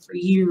could run for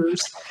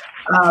years.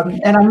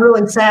 And I'm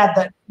really sad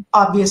that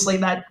obviously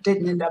that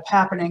didn't end up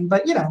happening,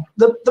 but you know,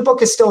 the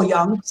book is still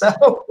young,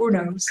 so who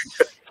knows?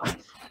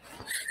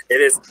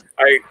 It is.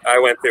 I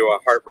went through a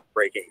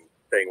heartbreaking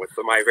thing with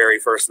my very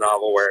first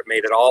novel where it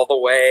made it all the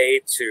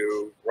way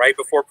to right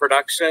before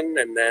production,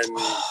 and then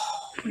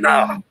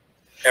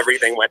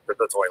everything went to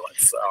the toilet.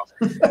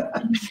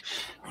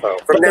 So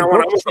from now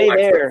on, I'm stay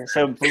there.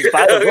 So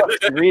buy the books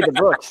and read the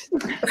books.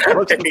 The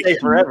books can stay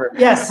forever.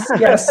 Yes.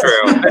 That's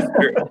true. That's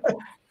true.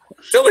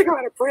 Still they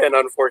got a print,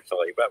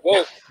 unfortunately, but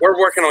we're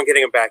working on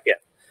getting them back in.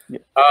 Yeah.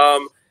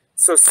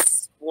 So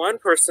one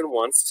person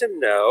wants to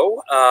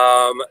know,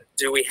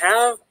 do we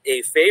have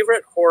a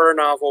favorite horror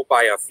novel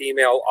by a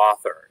female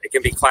author? It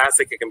can be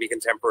classic, it can be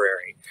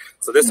contemporary.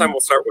 So this time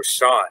we'll start with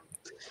Shaun.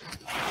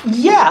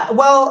 Yeah,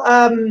 well,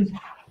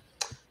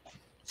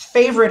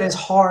 favorite is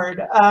hard,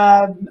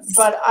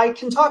 but I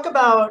can talk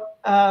about,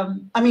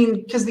 I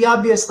mean, because the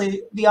obvious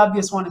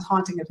one is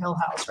Haunting of Hill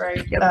House,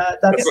 right?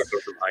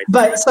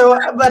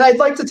 But I'd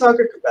like to talk,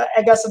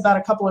 I guess, about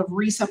a couple of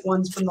recent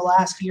ones from the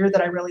last year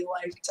that I really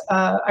liked.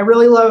 I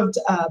really loved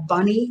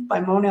Bunny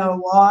by Mona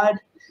Awad,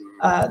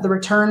 The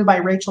Return by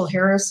Rachel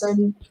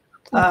Harrison,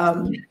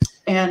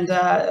 and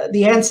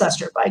The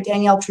Ancestor by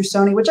Danielle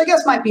Trussoni, which I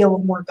guess might be a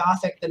little more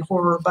gothic than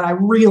horror, but I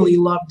really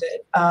loved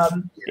it.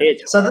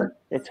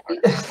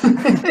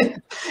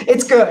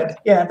 It's good.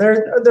 Yeah,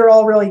 they're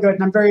all really good,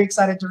 and I'm very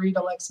excited to read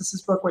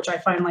Alexis's book, which I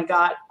finally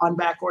got on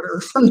back order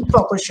from the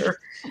publisher.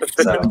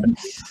 So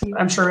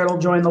I'm sure it'll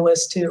join the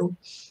list too.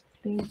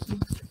 Thank you.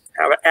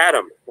 How about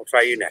Adam? We'll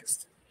try you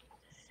next.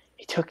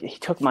 He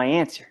took my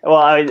answer.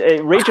 Well,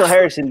 Rachel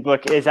Harrison's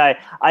book is I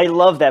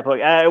love that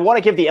book. I want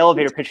to give the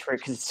elevator pitch for it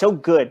because it's so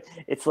good.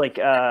 It's like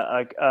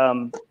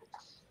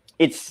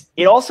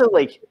it also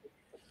like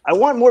I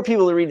want more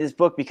people to read this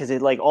book because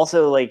it like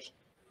also like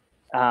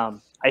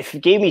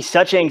it gave me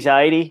such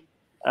anxiety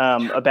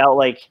about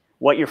like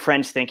what your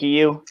friends think of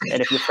you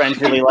and if your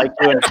friends really like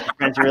you and if your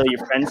friends are really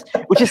your friends,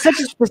 which is such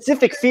a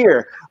specific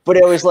fear. But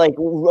it was like I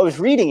was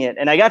reading it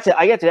and I got to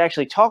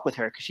actually talk with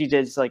her because she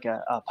does like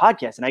a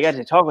podcast, and I got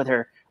to talk with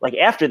her like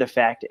after the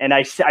fact, and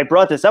I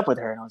brought this up with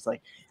her, and I was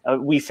like,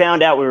 we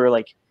found out we were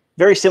like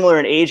very similar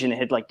in age and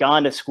had like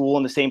gone to school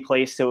in the same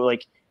place, so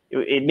like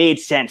it made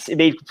sense. It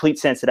made complete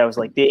sense that I was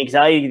like, the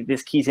anxiety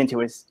this keys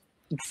into is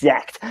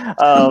exact.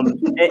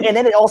 And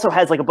then it also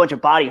has like a bunch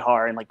of body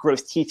horror and like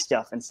gross teeth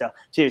stuff and stuff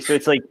too. So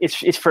it's like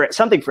it's for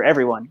something for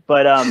everyone.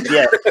 But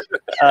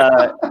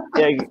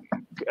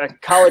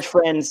college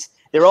friends,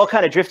 they're all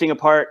kind of drifting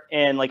apart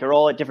and like are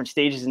all at different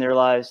stages in their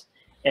lives.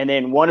 And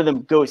then one of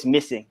them goes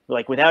missing,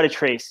 like without a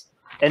trace,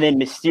 and then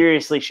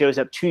mysteriously shows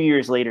up 2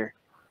 years later.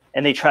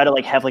 And they try to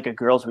like have like a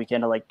girls'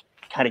 weekend to like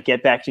kind of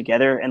get back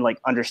together and like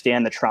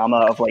understand the trauma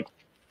of like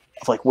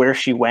where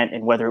she went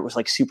and whether it was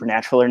like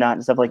supernatural or not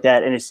and stuff like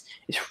that. And it's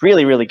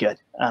really, really good.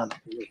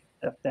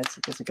 That's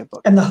a good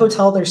book. And the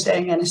hotel they're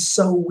staying in is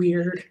so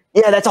weird.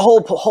 Yeah, that's a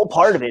whole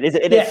part of it.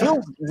 It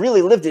feels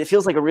really lived. It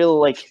feels like a real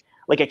like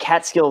a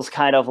Catskills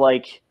kind of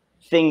like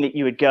thing that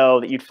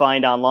you'd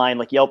find online,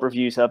 like Yelp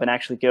reviews of and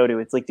actually go to.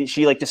 It's like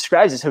she like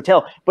describes this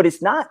hotel, but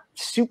it's not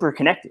super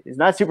connected. It's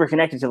not super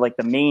connected to like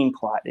the main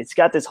plot. It's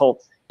got this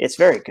whole. It's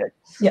very good.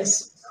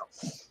 Yes.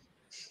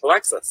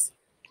 Alexis.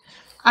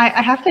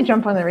 I have to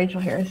jump on the Rachel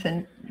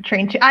Harrison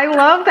train too. I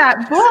love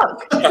that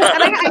book, and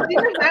I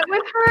did met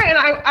with her, and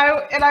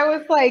I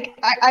was like,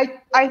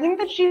 I think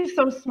that she's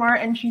so smart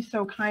and she's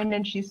so kind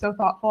and she's so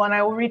thoughtful, and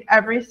I will read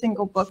every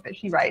single book that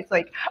she writes.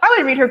 Like I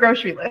would read her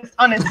grocery list,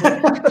 honestly.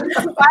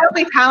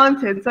 Wildly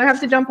talented, so I have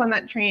to jump on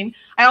that train.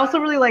 I also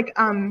really like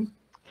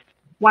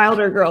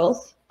Wilder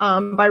Girls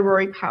by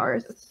Rory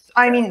Powers.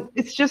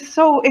 It's just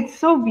so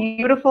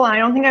beautiful, and I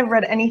don't think I've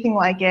read anything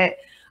like it.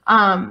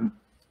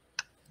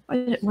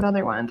 What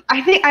other ones?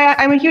 I think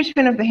I'm a huge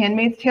fan of The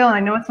Handmaid's Tale, and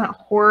I know it's not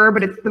horror,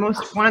 but it's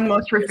one of the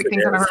most horrific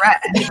things I've ever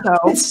read. So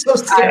it's so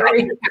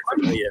scary.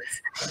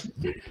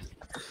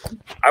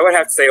 I would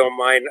have to say on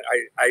mine,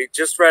 I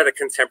just read a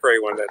contemporary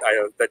one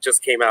that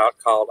just came out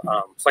called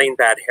Plain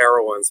Bad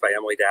Heroines by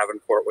Emily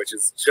Davenport, which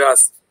is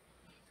just,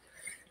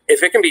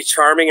 if it can be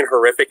charming and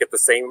horrific at the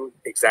same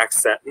exact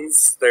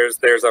sentence.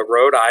 There's a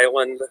Rhode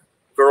Island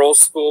girls'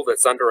 school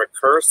that's under a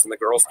curse, and the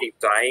girls keep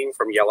dying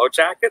from yellow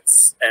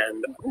jackets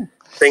and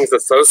things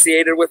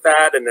associated with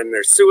that. And then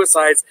there's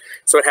suicides.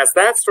 So it has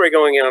that story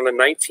going on in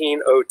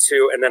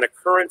 1902, and then a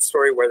current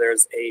story where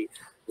there's a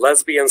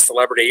lesbian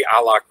celebrity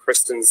a la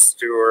Kristen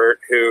Stewart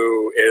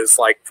who is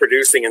like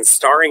producing and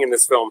starring in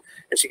this film,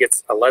 and she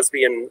gets a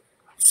lesbian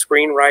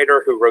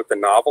screenwriter who wrote the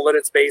novel that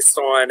it's based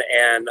on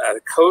and a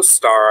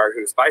co-star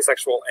who's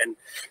bisexual, and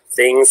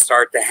things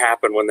start to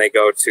happen when they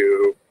go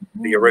to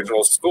the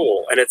original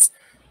school. And it's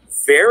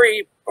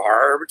very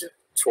barbed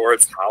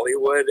towards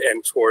Hollywood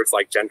and towards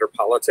like gender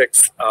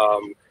politics,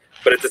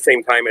 but at the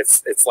same time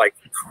it's like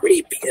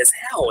creepy as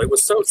hell. It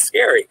was so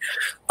scary.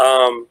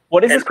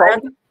 What is it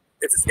called?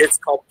 It's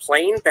called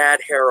Plain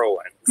Bad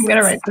Heroines. I'm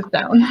gonna write this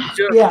down.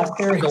 Yeah,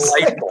 very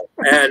delightful.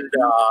 And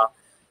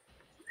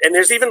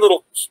there's even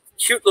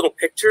cute little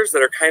pictures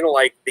that are kind of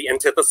like the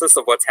antithesis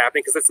of what's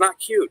happening, because it's not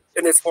cute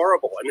and it's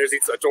horrible. And there's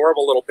these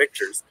adorable little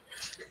pictures.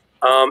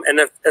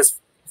 And as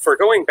for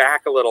going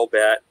back a little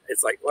bit,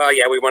 it's like, well,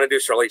 yeah, we want to do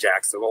Shirley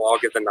Jackson. We'll all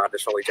give the nod to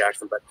Shirley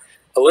Jackson. But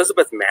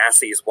Elizabeth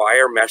Massey's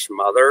Wire Mesh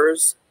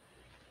Mothers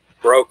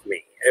broke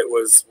me. It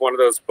was one of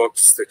those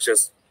books that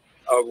just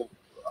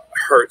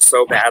hurt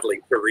so badly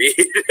to read.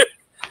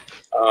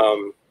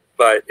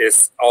 But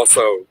it's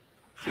also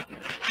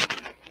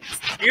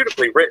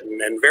beautifully written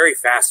and very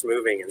fast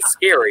moving and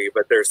scary,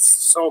 but there's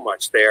so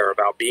much there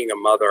about being a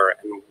mother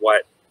and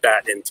what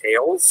that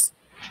entails.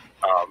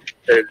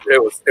 It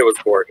was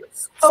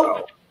gorgeous.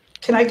 So.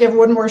 Can I give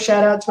one more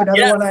shout out to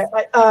another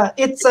one?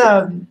 It's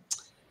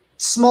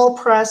small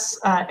press,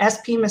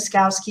 S.P.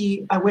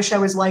 Miskowski, I Wish I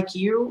Was Like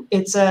You.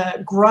 It's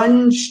a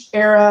grunge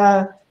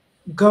era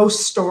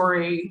ghost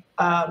story.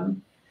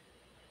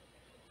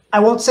 I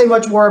won't say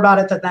much more about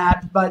it than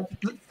that, but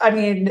I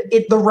mean,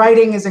 the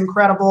writing is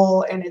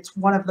incredible, and it's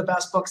one of the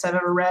best books I've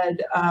ever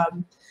read.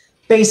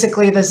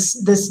 Basically,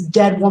 this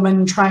dead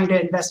woman trying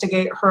to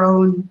investigate her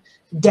own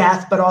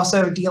death, but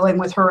also dealing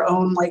with her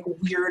own like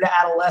weird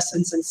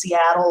adolescence in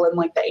Seattle in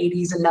like the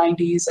 80s and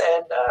 90s,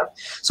 and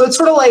so it's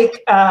sort of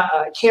like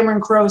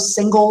Cameron Crowe's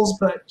Singles,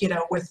 but you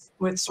know,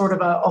 with sort of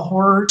a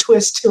horror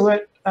twist to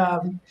it.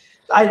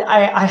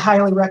 I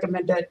highly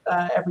recommend it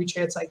every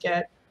chance I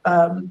get.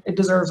 It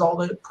deserves all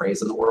the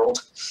praise in the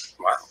world.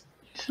 Wow.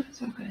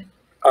 So good.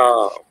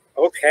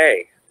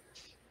 Okay.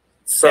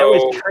 So that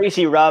was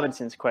Tracy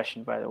Robinson's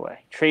question, by the way.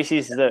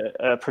 Tracy's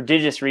a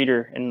prodigious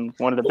reader and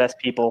one of the best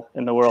people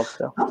in the world.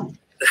 So.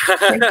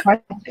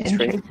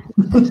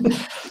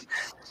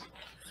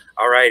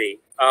 All righty.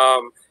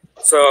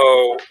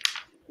 So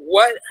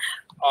what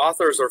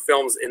authors or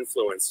films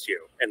influenced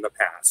you in the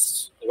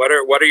past? What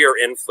are your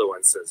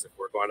influences, if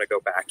we're going to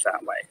go back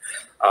that way?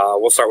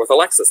 We'll start with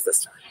Alexis this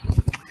time.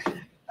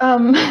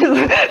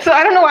 So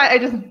I don't know why I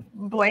just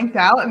blanked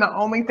out, and the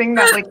only thing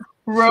that like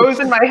rose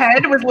in my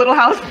head was Little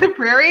House on the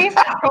Prairie.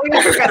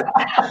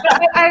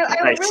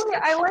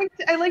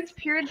 I liked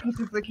period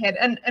pieces as a kid,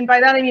 and by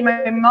that I mean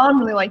my mom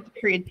really liked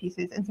period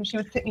pieces, and so she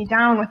would sit me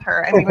down with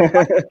her, and we would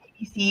watch the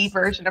BBC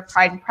version of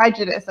Pride and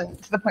Prejudice, and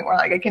to the point where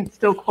like I can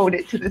still quote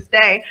it to this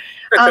day.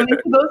 And so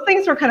those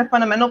things were kind of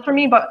fundamental for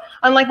me, but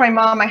unlike my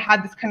mom, I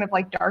had this kind of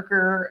like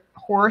darker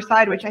horror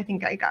side, which I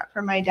think I got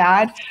from my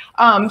dad.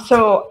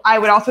 So I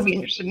would also be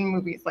interested in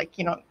movies like,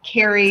 you know,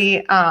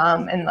 Carrie,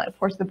 and of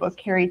course the book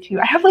Carrie too.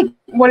 I have like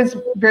what is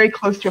very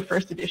close to a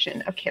first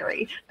edition of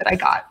Carrie that I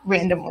got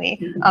randomly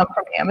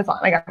from Amazon.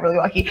 I got really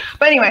lucky.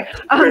 But anyway,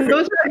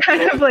 those are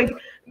kind of like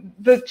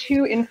the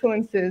two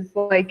influences,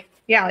 like,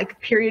 yeah, like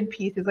period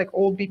pieces, like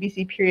old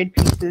BBC period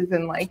pieces,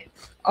 and like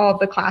all of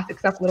the classic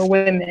stuff, Little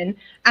Women,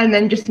 and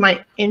then just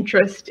my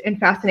interest and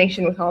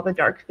fascination with all the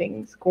dark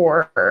things,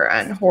 gore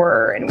and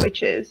horror and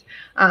witches.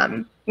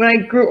 When I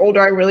grew older,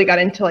 I really got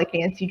into like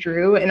Nancy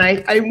Drew, and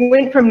I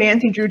went from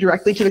Nancy Drew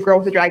directly to The Girl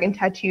with the Dragon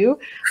Tattoo.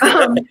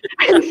 And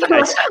so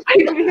I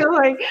feel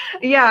like,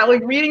 yeah,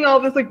 like reading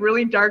all this like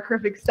really dark,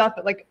 horrific stuff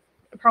at like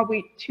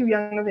probably too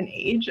young of an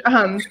age,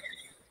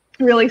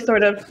 really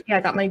sort of,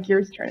 yeah, got my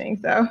gears turning.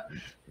 So.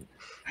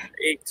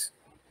 Great.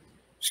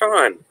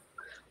 Shaun.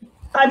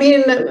 I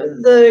mean,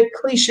 the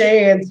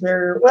cliche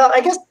answer, well, I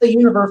guess the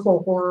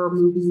Universal horror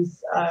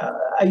movies,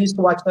 I used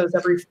to watch those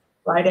every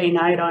Friday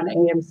night on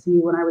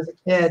AMC when I was a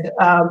kid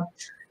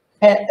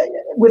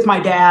with my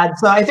dad.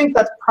 So I think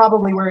that's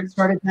probably where it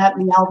started, that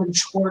and the Alvin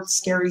Schwartz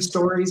Scary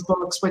Stories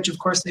books, which of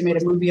course they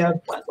made a movie of,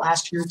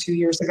 last year, 2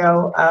 years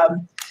ago,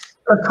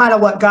 are kind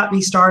of what got me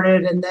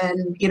started. And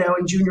then, you know,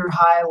 in junior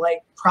high,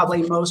 like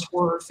probably most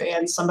horror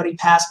fans, somebody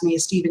passed me a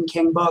Stephen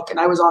King book, and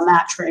I was on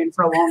that train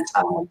for a long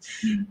time.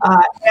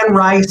 Anne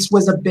Rice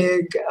was a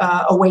big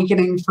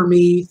awakening for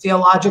me,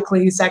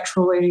 theologically,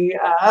 sexually,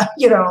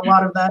 you know, a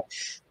lot of that.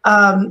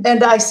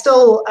 And I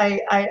still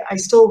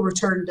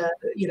return to,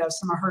 you know,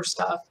 some of her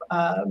stuff.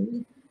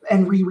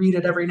 and reread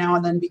it every now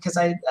and then, because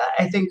I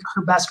think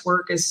her best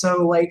work is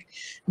so like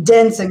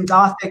dense and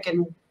gothic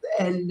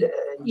and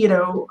you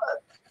know,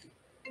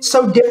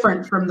 so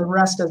different from the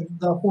rest of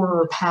the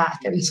horror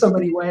pack in so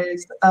many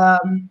ways.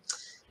 And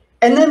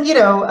then, you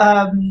know,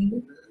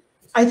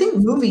 I think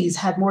movies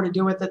had more to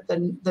do with it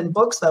than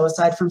books, though,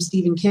 aside from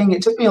Stephen King.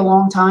 It took me a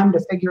long time to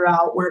figure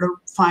out where to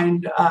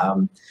find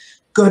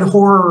good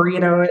horror, you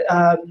know,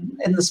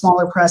 in the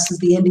smaller presses,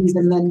 the indies,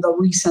 and then the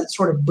recent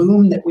sort of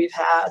boom that we've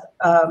had.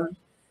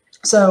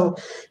 So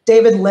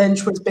David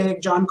Lynch was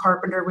big, John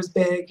Carpenter was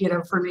big, you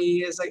know, for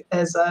me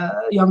as a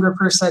younger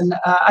person.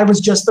 I was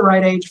just the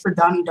right age for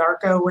Donnie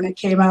Darko when it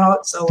came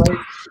out. So like,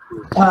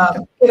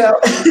 you know,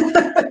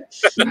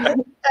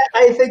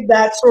 I think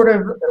that sort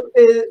of,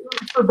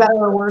 for better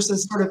or worse,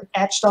 is sort of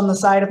etched on the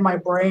side of my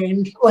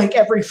brain, like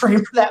every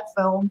frame of that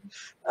film.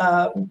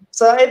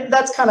 So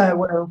that's kind of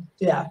where,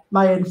 yeah,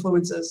 my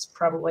influences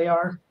probably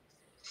are.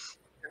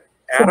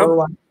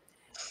 Adam?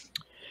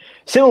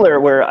 Similar,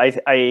 where I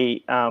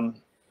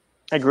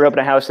grew up in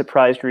a house that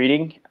prized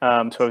reading,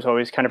 so I was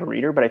always kind of a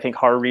reader. But I think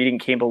horror reading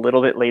came a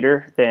little bit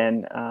later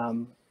than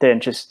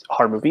just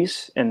horror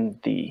movies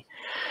and the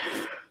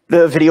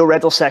video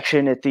rental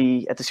section at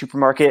the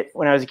supermarket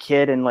when I was a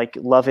kid, and like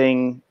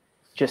loving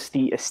just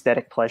the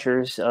aesthetic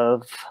pleasures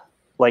of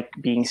like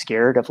being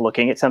scared of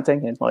looking at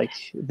something and like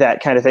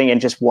that kind of thing, and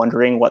just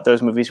wondering what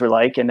those movies were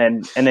like. And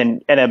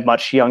then at a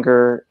much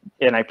younger,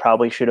 and I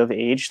probably should have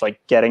aged,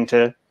 like getting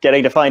to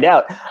find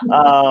out,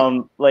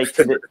 like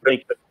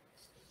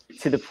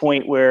to the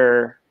point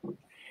where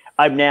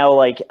I'm now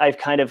like I've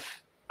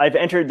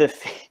entered the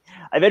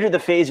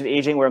phase of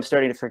aging where I'm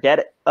starting to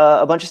forget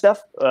a bunch of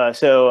stuff.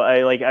 So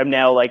I'm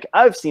now like,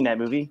 I've seen that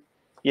movie,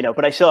 you know,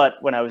 but I saw it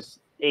when I was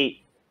 8,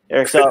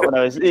 or saw it when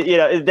I was, you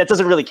know, that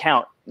doesn't really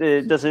count.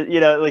 It doesn't, you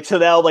know, like, so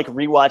now like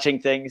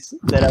rewatching things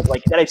that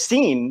I've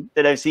seen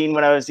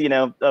when I was, you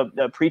know,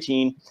 a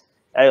preteen.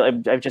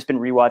 I've just been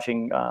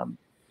rewatching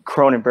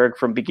Cronenberg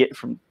from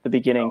the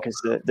beginning,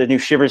 because the new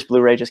Shivers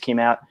Blu-ray just came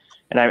out,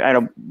 and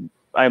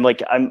I'm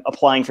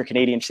applying for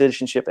Canadian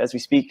citizenship as we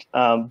speak.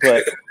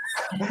 But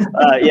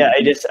yeah,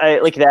 I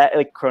like that,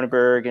 like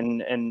Cronenberg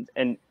and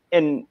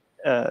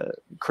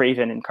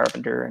Craven and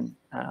Carpenter, and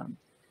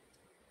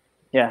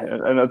yeah,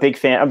 I'm a big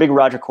fan. I'm a big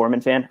Roger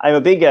Corman fan. I'm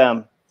a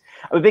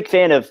big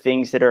fan of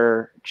things that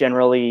are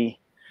generally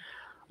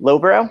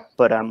lowbrow,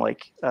 but I'm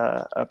like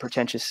a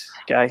pretentious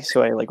guy,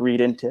 so I like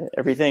read into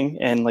everything,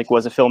 and like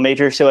was a film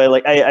major, so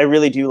I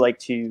really do like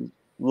to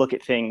look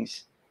at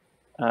things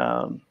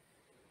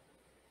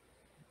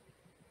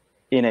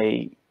in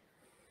a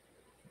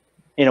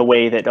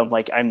way that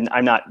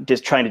I'm not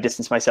just trying to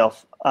distance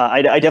myself.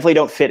 I definitely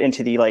don't fit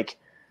into the like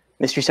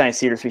Mystery Science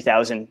Theater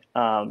 3000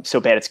 so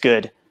bad it's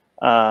good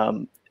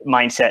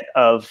mindset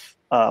of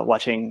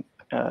watching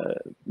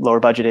lower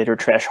budgeted or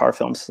trash horror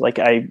films. Like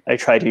I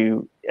try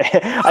to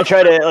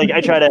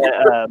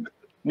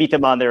meet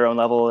them on their own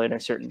level to a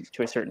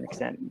certain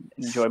extent, and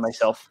enjoy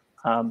myself.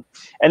 And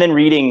then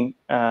reading,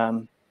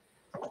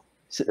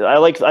 so I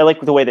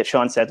like the way that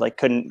Shaun said, like,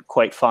 couldn't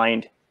quite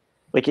find,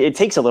 like, it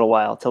takes a little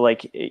while to,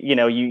 like, you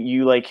know,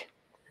 you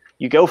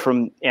go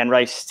from Anne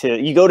Rice to,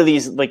 you go to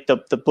these, like,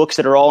 the books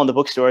that are all in the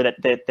bookstore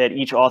that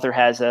each author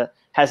has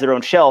their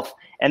own shelf,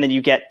 and then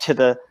you get to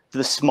the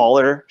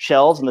smaller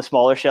shelves and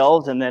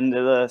then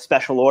the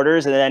special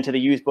orders, and then to the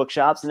used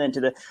bookshops, and then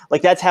to the,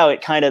 like, that's how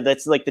it kind of,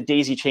 that's like the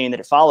daisy chain that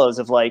it follows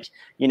of, like,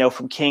 you know,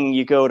 from King,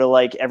 you go to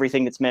like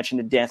everything that's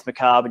mentioned in Dance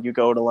Macabre, and you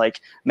go to like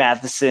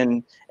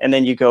Matheson, and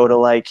then you go to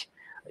like,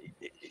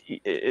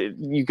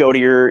 you go to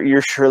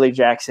your Shirley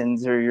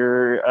Jacksons, or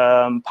your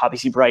Poppy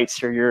C.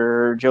 Brights, or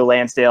your Joe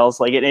Lansdales.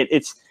 Like it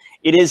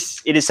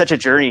is such a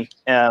journey.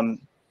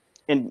 And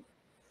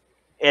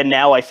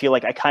now I feel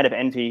like I kind of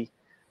envy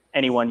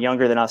anyone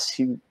younger than us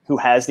who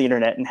has the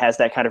internet and has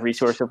that kind of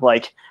resource of,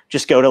 like,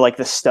 just go to like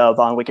the stub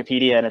on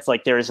Wikipedia, and it's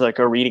like there's like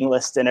a reading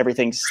list and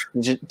everything's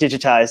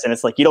digitized, and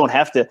it's like you don't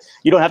have to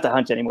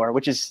hunt anymore,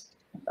 which is,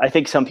 I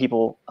think, some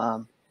people,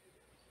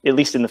 at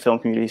least in the film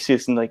community,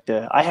 Susan, like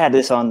I had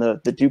this on the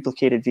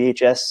duplicated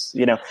VHS.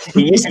 You know, it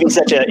used to be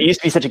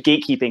such a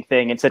gatekeeping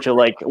thing, and such a,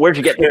 like, where'd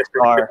you get this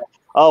car?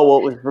 Oh, well,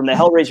 it was from the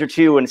Hellraiser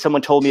 2, and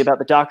someone told me about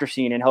the doctor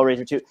scene in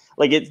Hellraiser 2.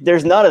 Like,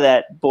 there's none of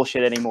that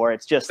bullshit anymore.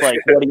 It's just like,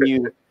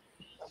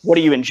 what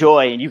do you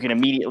enjoy, and you can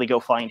immediately go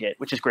find it,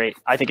 which is great.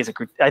 I think it's a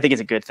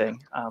good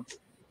thing.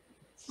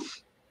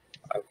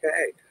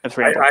 Okay. I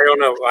don't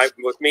know.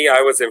 With me,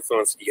 I was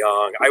influenced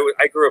young.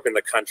 I grew up in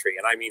the country,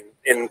 and I mean,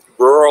 in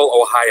rural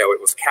Ohio, it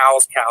was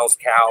cows,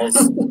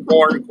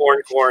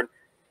 corn,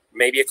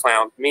 maybe a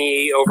clown,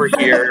 me over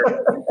here.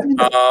 And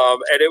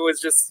it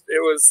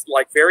was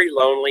like very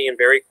lonely and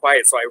very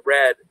quiet. So I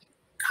read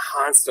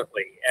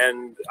constantly,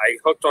 and I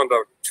hooked onto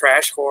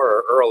trash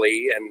horror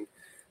early. And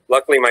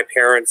luckily, my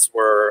parents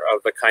were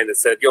of the kind that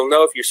said, "You'll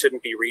know if you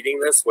shouldn't be reading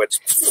this," which,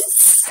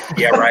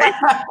 yeah, right.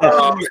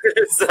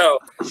 So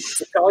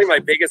probably my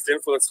biggest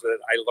influence that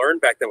I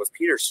learned back then was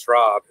Peter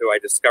Straub, who I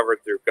discovered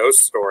through Ghost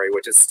Story,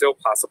 which is still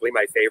possibly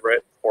my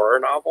favorite horror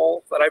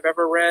novel that I've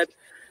ever read.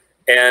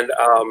 And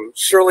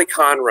Shirley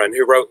Conran,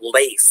 who wrote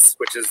Lace,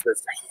 which is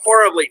this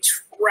horribly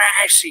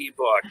trashy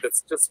book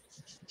that's just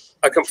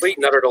a complete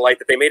and utter delight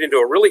that they made into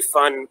a really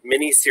fun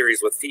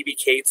mini-series with Phoebe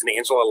Cates and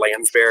Angela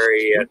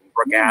Lansbury and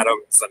Brooke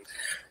Adams. And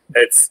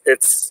it's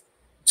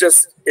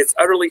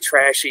utterly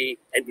trashy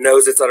and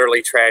knows it's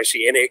utterly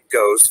trashy, and it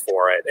goes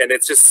for it. And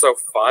it's just so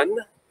fun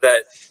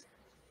that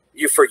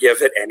you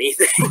forgive it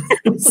anything.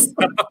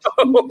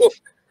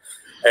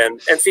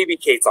 And Phoebe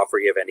Cates, I'll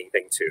forgive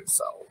anything too.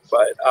 So,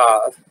 but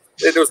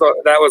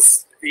that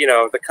was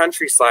the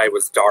countryside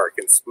was dark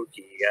and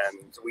spooky,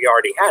 and we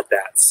already had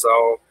that.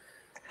 So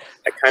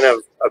I kind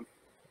of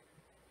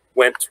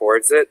went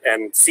towards it,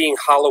 and seeing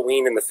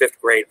Halloween in the 5th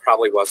grade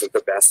probably wasn't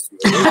the best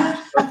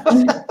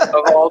movie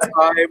of all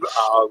time.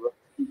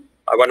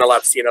 I wasn't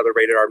allowed to see another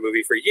rated R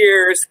movie for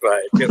years,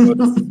 but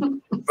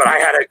I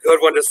had a good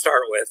one to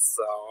start with,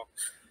 so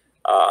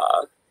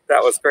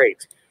that was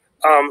great.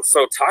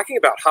 So talking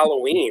about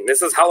Halloween,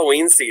 this is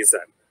Halloween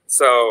season.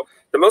 So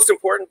the most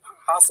important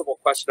possible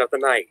question of the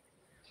night: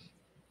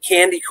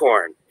 candy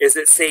corn, is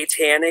it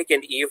satanic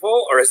and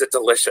evil, or is it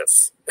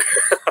delicious?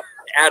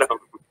 Adam.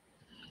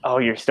 Oh,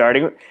 you're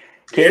starting.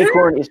 Candy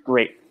corn is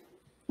great.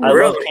 I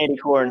love candy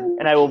corn,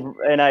 and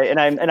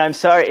I'm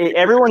sorry.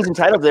 Everyone's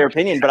entitled to their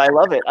opinion, but I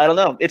love it. I don't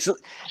know.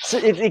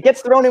 It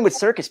gets thrown in with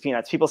circus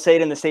peanuts. People say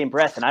it in the same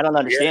breath, and I don't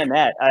understand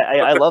that.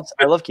 I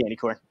love candy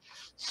corn.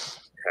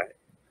 Okay,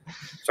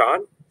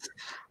 Shaun.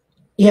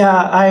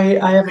 Yeah,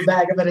 I have a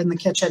bag of it in the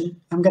kitchen.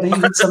 I'm going to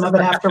eat some of it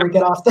after we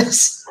get off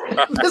this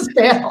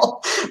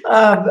panel.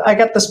 I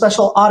got the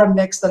special autumn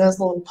mix that has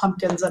little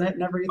pumpkins in it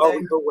and everything. Oh,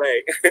 no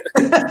way.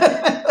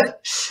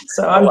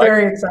 So I'm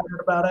very excited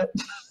about it.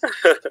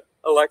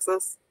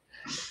 Alexis?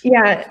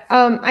 Yeah,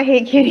 I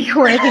hate candy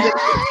corn. I think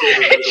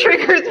it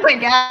triggers my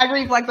gag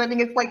reflex. I think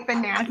it's like the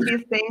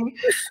nastiest thing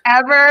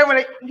ever.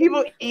 When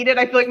people eat it,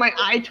 I feel like my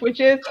eye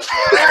twitches.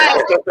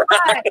 I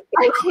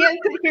can't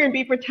sit here and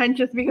be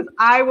pretentious because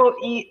I will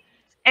eat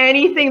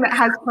anything that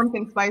has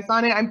pumpkin spice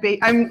on it. I'm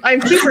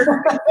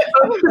super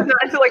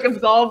not to like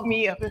absolve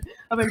me of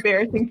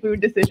embarrassing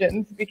food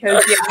decisions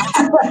because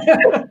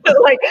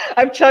like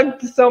I've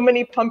chugged so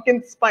many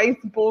pumpkin spice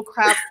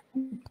bullcrap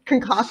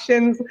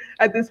concoctions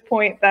at this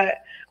point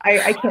that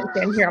I can't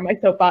stand here on my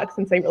soapbox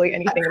and say really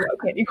anything about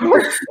candy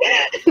corn.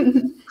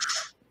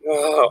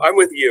 Oh, I'm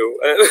with you.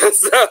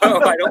 So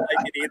I don't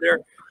like it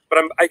either, but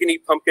I can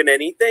eat pumpkin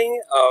anything.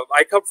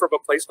 I come from a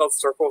place called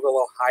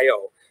Circleville,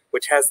 Ohio,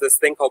 which has this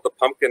thing called the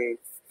Pumpkin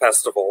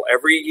Festival.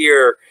 Every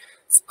year,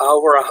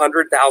 over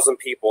 100,000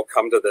 people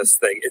come to this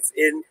thing. It's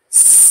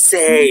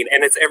insane.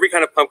 And it's every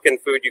kind of pumpkin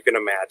food you can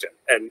imagine.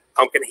 And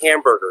pumpkin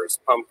hamburgers,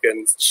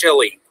 pumpkin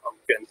chili,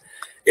 pumpkin.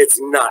 It's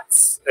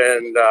nuts.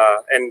 And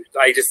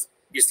I just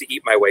used to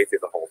eat my way through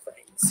the whole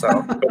thing. So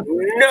but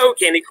no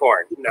candy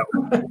corn, no.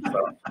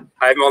 So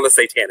I'm on the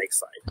satanic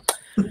side.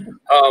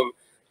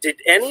 Did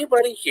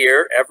anybody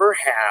here ever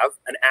have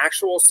an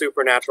actual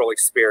supernatural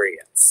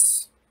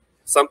experience?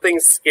 Something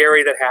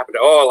scary that happened.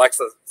 Oh,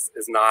 Alexa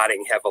is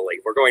nodding heavily.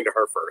 We're going to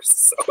her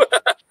first. So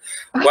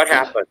what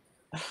happened?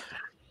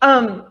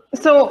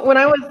 So when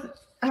I was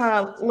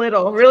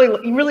little,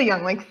 really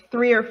young, like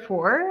 3 or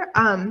 4,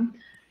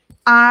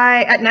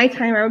 at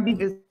nighttime I would be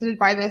visited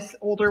by this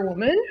older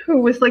woman who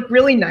was like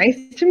really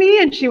nice to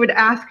me, and she would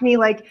ask me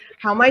like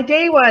how my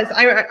day was.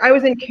 I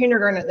was in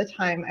kindergarten at the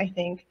time, I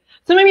think.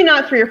 So maybe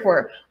not 3 or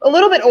 4, a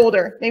little bit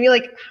older. Maybe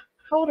like,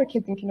 how old are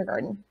kids in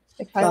kindergarten?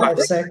 Like 5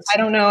 or 6? I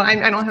don't know.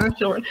 I don't have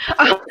children.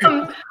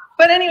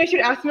 But anyway, she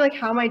would ask me like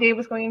how my day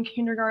was going in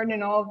kindergarten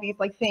and all of these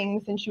like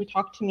things, and she would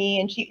talk to me,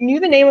 and she knew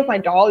the name of my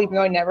doll even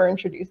though I never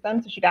introduced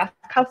them. So she'd ask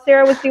how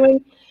Sarah was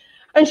doing,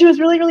 and she was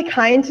really, really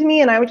kind to me,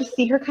 and I would just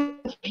see her kind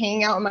of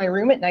hanging out in my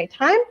room at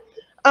nighttime.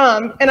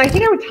 And I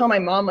think I would tell my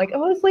mom like,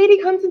 oh, this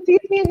lady comes and sees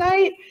me at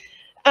night,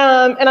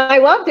 and I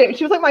loved it.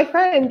 She was like my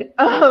friend.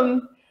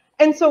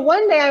 And so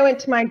one day I went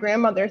to my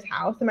grandmother's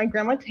house, and my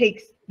grandma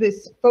takes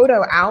this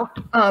photo out,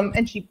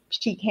 and she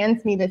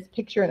hands me this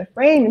picture in a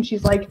frame, and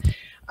she's like,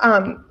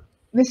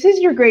 this is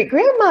your great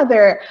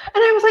grandmother. And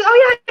I was like, oh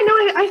yeah, I know,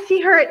 I see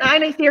her at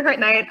night. I see her at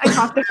night. I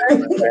talk to her.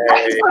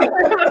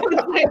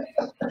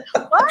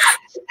 What?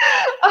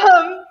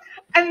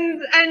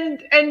 And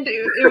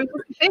it was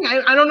the thing.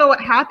 I don't know what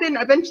happened.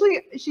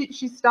 Eventually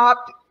she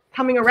stopped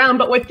coming around.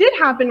 But what did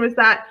happen was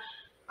that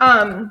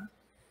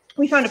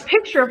we found a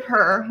picture of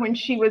her when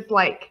she was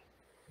like,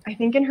 I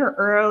think in her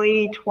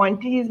early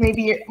 20s,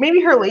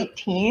 maybe her late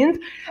teens.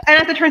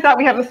 And as it turns out,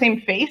 we have the same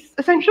face,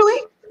 essentially.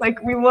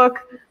 Like we look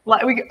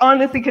like we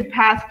honestly could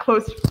pass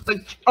close,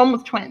 like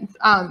almost twins.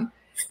 And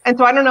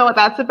so I don't know what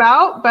that's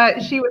about,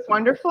 but she was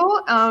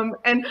wonderful.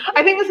 And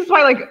I think this is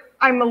why like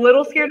I'm a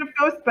little scared of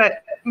ghosts,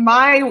 but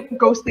my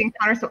ghostly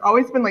encounters have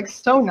always been like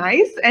so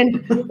nice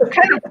and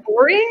kind of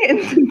boring and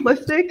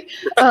simplistic.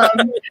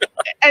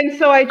 And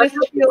so I just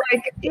feel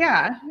like,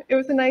 yeah, it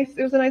was a nice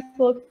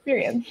little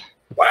experience.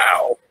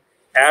 Wow.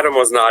 Adam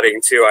was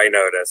nodding too, I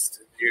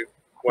noticed.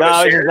 No,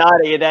 I was just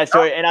nodding at that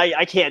story, and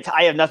I can't.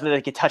 I have nothing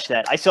that can touch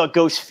that. I saw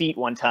ghost feet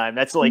one time.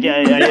 That's like,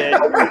 yeah.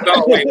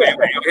 No, wait.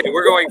 Okay,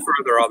 we're going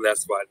further on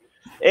this one.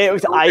 It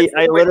was I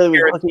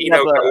literally was hooking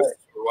up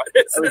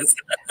I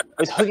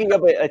was hooking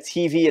up a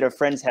TV at a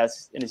friend's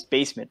house in his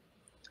basement.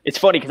 It's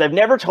funny because I've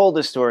never told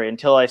this story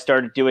until I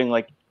started doing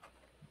like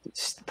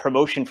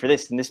promotion for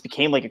this, and this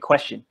became like a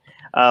question.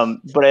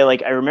 But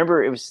I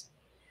remember it was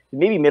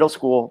maybe middle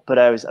school, but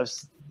I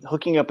was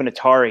hooking up an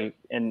Atari,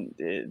 and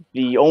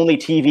the only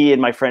TV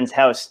in my friend's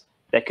house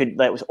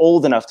that was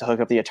old enough to hook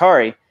up the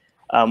Atari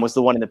was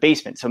the one in the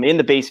basement. So I'm in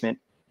the basement,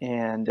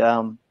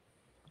 and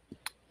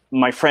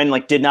my friend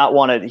like did not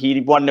want to. He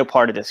wanted no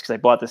part of this because I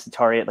bought this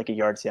Atari at like a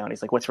yard sale. And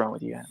he's like, "What's wrong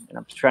with you?" And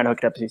I'm just trying to hook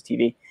it up to his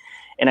TV,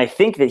 and I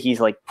think that he's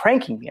like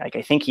pranking me. Like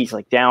I think he's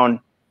like down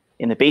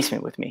in the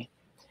basement with me,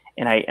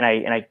 and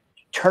I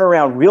turn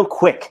around real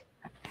quick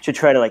to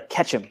try to like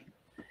catch him,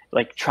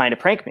 like trying to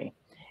prank me.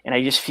 And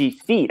I just see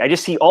feet. I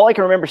just see all I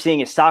can remember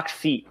seeing is socked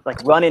feet,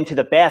 like run into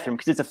the bathroom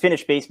because it's a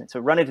finished basement. So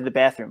run into the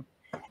bathroom,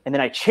 and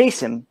then I chase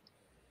him,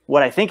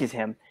 what I think is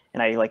him,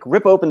 and I like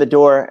rip open the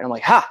door, and I'm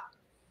like, "Ha!"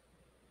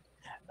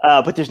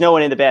 But there's no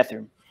one in the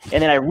bathroom.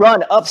 And then I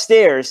run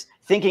upstairs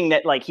thinking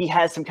that like he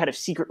has some kind of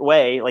secret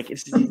way. Like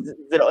it's a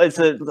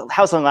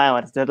house on Long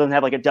Island. It doesn't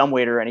have like a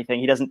dumbwaiter or anything.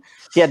 He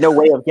had no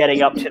way of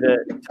getting up to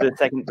the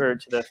second or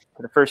to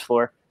the first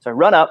floor. So I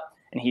run up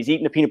and he's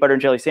eating a peanut butter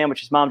and jelly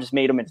sandwich. His mom just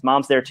made him and his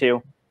mom's there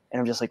too. And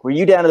I'm just like, "Were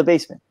you down in the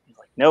basement?" He's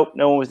like, "Nope,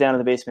 no one was down in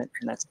the basement."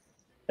 And that's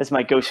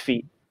my ghost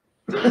feet.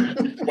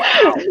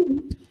 Wow.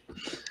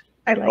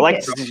 I like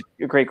it.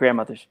 Your great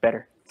grandmother's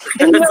better.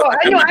 I know.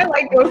 I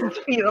like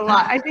ghost feet a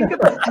lot. I think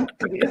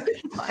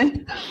it's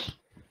fun.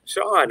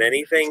 Shaun,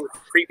 anything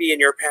creepy in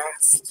your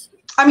past?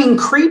 I mean,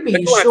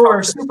 creepy,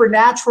 sure.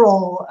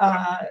 Supernatural,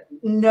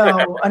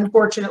 no,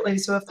 unfortunately.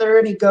 So if there are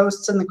any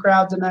ghosts in the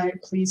crowd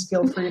tonight, please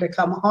feel free to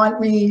come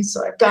haunt me.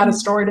 So I've got a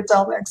story to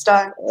tell next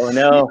time. Oh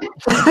no!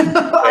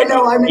 I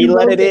know. I'm. He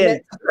let it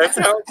in. That's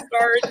how it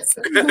starts.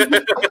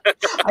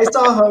 I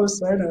saw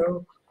hosts. I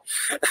know.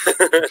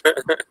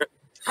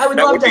 I would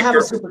love to have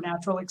a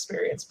supernatural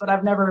experience, but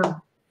I've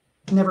never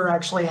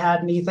actually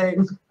had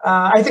anything.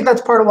 I think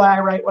that's part of why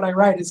I write what I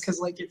write, is because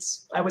like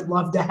I would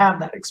love to have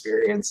that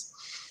experience.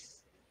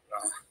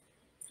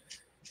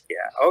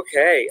 Yeah.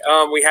 Okay.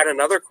 We had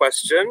another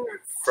question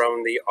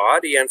from the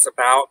audience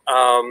about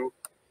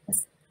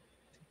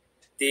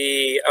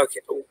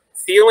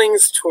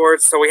feelings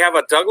towards. So we have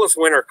a Douglas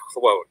Winter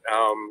quote.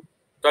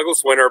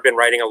 Douglas Winter, been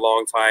writing a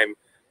long time,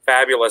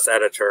 fabulous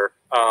editor.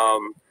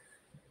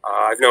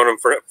 I've known him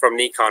from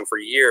Nikon for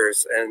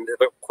years. And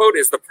the quote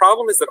is, "The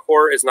problem is that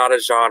horror is not a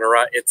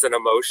genre, it's an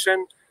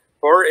emotion.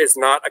 Horror is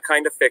not a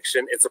kind of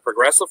fiction. It's a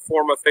progressive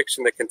form of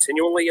fiction that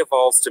continually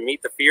evolves to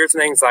meet the fears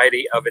and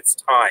anxiety of its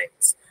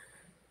times."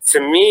 To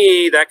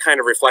me, that kind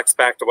of reflects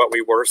back to what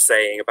we were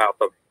saying about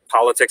the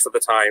politics of the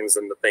times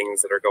and the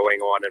things that are going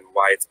on and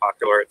why it's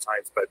popular at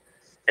times. But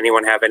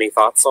anyone have any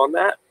thoughts on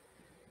that?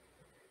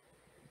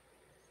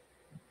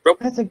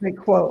 That's a great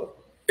quote.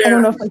 Yeah. I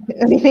don't know if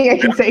anything I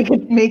can say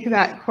could make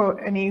that quote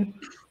any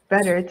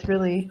better. It's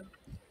really,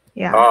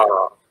 yeah.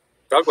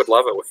 Doug would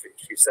love it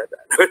if you said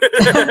that.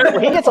 Well,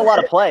 he gets a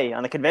lot of play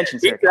on the convention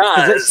circuit. He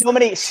does. So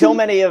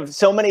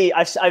many.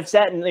 I've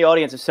sat in the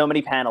audience of so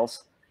many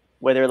panels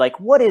where they're like,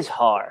 "What is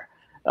horror?"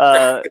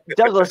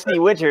 Douglas C.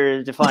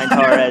 Winter defined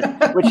horror as,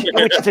 which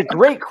is a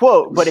great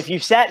quote. But if you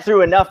sat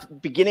through enough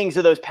beginnings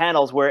of those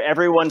panels where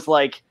everyone's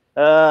like,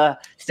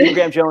 Steve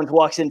Graham Jones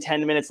walks in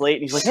 10 minutes late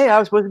and he's like, "Hey, I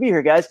was supposed to be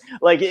here, guys."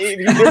 Like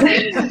you've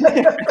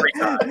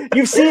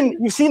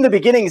seen the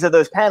beginnings of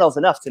those panels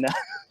enough to know.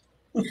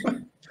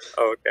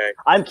 Okay.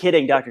 I'm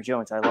kidding, Dr.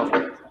 Jones. I love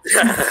it.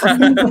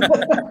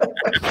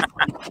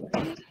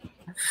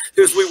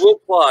 Because we will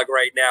plug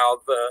right now,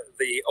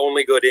 the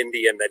Only Good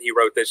Indian that he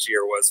wrote this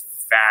year was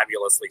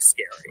fabulously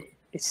scary.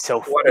 It's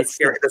so what a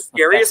scary, the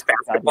scariest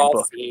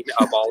basketball scene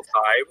of all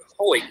time.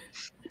 Holy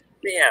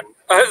man!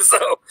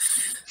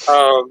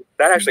 That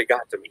actually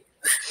got to me.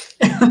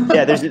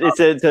 Yeah,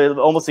 it's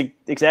almost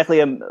exactly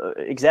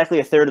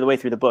a third of the way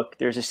through the book.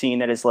 There's a scene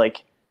that is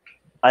like,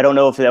 I don't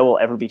know if that will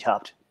ever be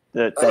topped.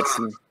 That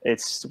scene,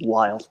 it's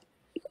wild.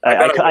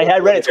 I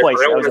had read it twice.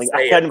 I was like,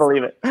 I couldn't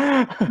believe it.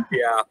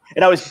 Yeah,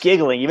 and I was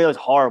giggling, even though it was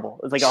horrible.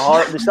 It was like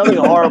there's something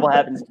horrible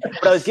happens,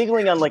 but I was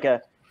giggling on like on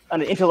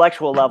an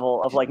intellectual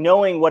level of like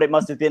knowing what it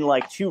must have been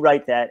like to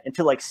write that and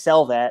to like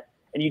sell that.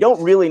 And you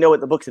don't really know what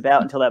the book's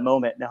about until that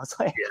moment. And I was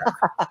like,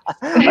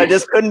 I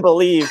just couldn't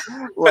believe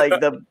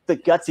like the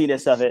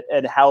gutsiness of it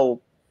and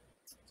how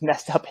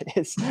messed up it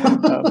is.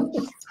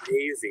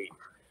 Crazy.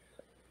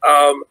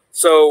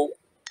 So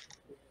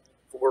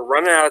we're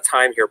running out of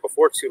time here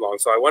before too long.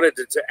 So I wanted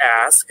to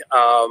ask,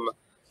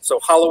 so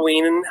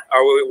Halloween,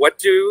 what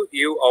do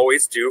you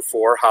always do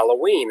for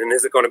Halloween? And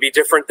is it going to be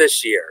different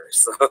this year?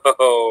 So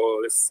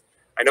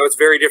I know it's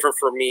very different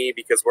for me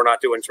because we're not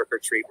doing trick or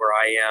treat where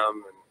I am.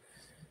 And,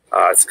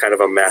 it's kind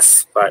of a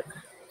mess, but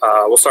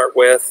we'll start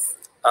with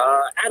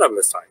Adam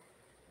this time.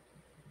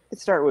 It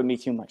started with me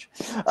too much.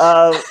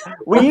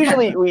 We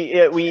usually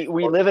we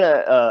live in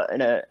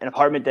an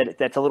apartment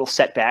that's a little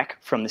set back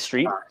from the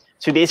street.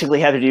 So we basically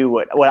have to do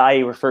what I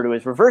refer to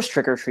as reverse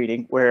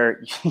trick-or-treating,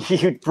 where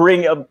you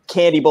bring a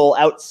candy bowl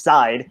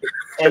outside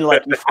and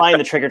like you find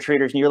the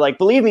trick-or-treaters and you're like,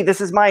 believe me, this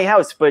is my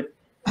house, but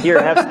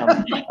here, have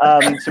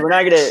some. So we're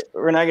not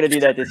gonna do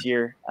that this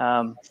year.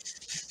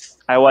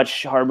 I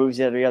watch horror movies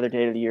every other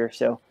day of the year,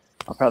 so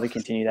I'll probably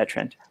continue that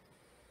trend.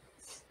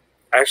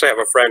 I actually have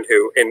a friend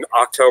who in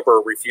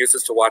October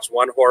refuses to watch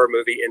one horror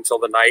movie until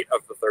the night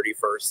of the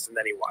 31st, and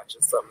then he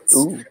watches them.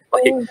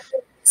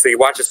 So he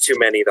watches too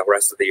many the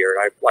rest of the year.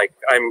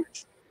 I'm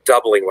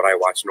doubling what I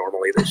watch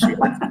normally this year.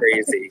 It's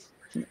crazy.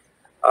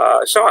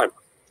 Shaun.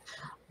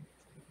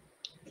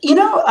 You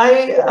know,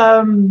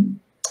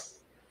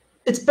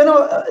 it's been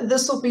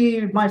this will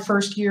be my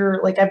first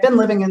year. Like, I've been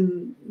living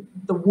in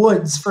the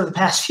woods for the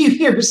past few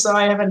years, so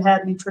I haven't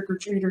had any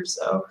trick-or-treaters.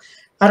 So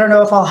I don't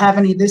know if I'll have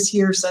any this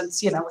year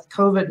since, you know, with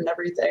COVID and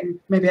everything.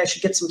 Maybe I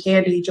should get some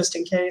candy just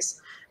in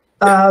case.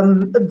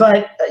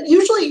 But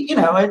usually, you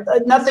know,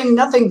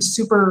 nothing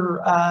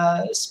super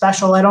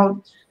special.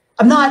 I'm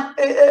not,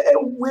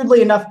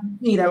 weirdly enough,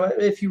 you know,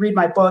 if you read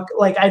my book,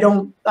 like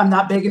I'm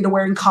not big into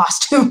wearing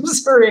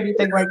costumes or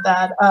anything like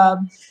that.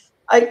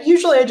 I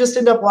just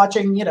end up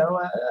watching, you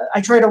know, I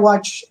try to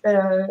watch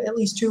at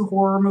least 2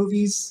 horror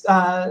movies,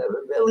 at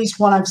least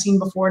one I've seen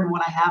before and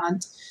one I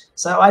haven't.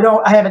 So I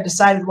haven't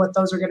decided what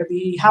those are going to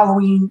be.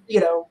 Halloween,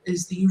 you know,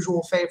 is the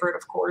usual favorite,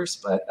 of course,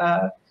 but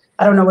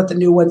I don't know what the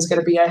new one's going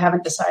to be. I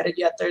haven't decided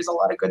yet. There's a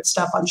lot of good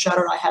stuff on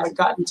Shudder I haven't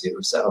gotten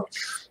to. So,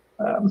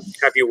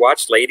 have you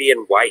watched Lady in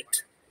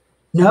White?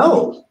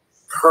 No.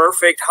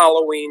 Perfect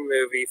Halloween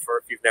movie for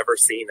if you've never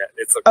seen it.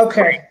 It's a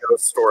great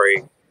ghost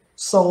story.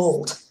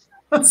 Sold.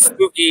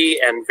 Spooky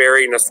and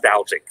very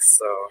nostalgic.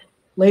 So,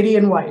 Lady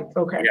in White.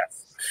 Okay.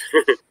 Yes.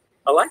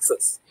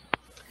 Alexis.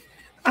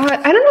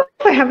 I don't know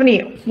if I have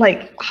any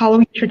like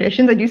Halloween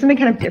traditions. I do something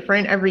kind of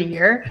different every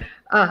year.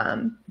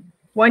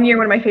 One year,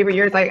 one of my favorite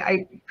years,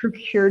 I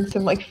procured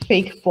some like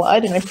fake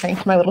blood and I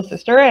pranked my little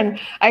sister, and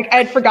I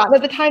had forgotten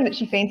at the time that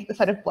she faints at the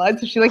sight of blood,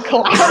 so she like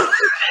collapsed.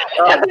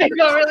 And I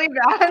felt really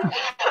bad.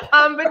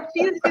 But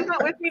she's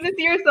not with me this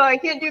year, so I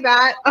can't do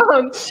that.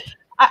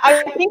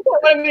 I think that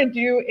what I'm going to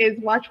do is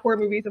watch horror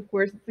movies, of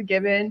course, it's a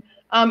given.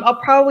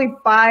 I'll probably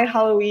buy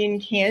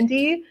Halloween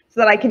candy so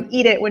that I can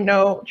eat it when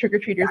no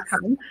trick-or-treaters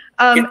come.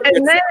 And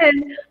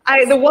then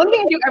the one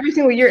thing I do every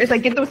single year is I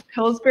get those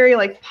Pillsbury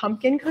like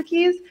pumpkin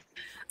cookies.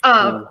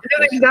 They're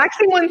the exact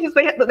same ones as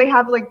they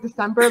have like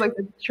December, like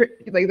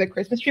the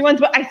Christmas tree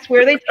ones, but I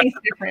swear they taste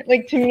different.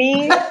 Like, to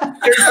me,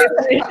 they're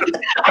different.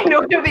 I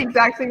know they're the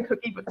exact same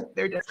cookie, but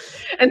they're different.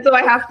 And so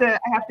I have to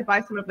buy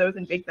some of those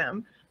and bake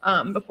them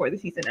before the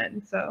season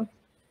ends. So.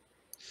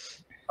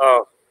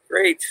 Oh,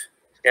 great.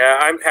 Yeah,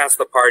 I'm past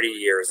the party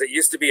years. It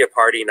used to be a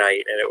party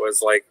night, and it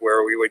was like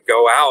where we would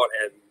go out,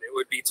 and it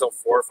would be till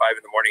 4 or 5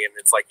 in the morning, and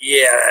it's like,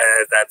 yeah,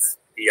 that's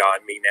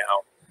beyond me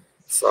now.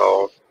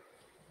 So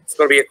it's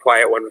going to be a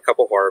quiet one, a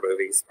couple horror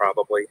movies,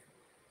 probably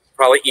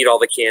eat all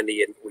the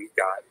candy and we've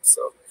got.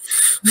 So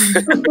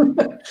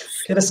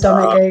get a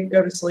stomach ache,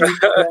 go to sleep.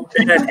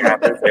 It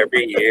happens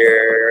every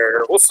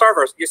year. We'll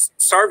starve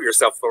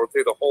yourself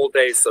through the whole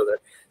day so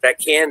that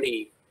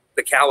candy,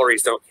 the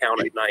calories don't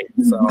count at night.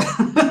 So.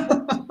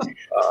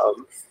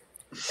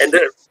 And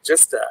then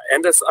just to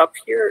end us up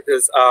here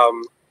is, I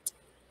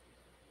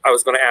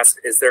was going to ask,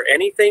 is there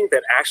anything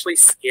that actually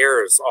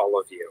scares all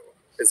of you?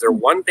 Is there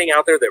one thing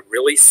out there that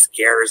really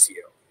scares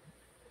you?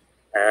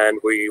 And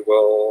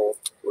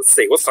let's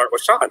see, we'll start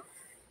with Shaun.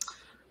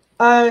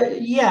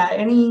 Yeah,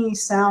 any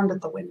sound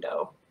at the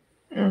window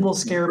will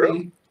scare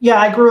me. Yeah,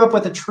 I grew up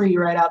with a tree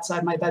right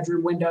outside my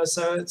bedroom window,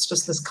 so it's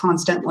just this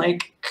constant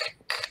like.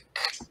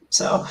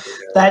 So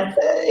that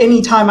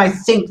anytime I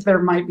think there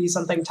might be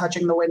something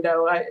touching the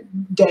window,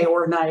 day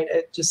or night,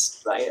 it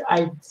just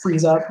I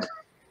freeze up.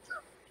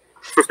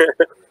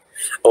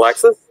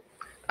 Alexis?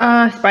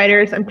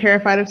 Spiders. I'm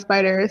terrified of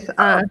spiders.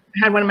 I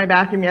had one in my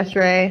bathroom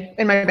yesterday,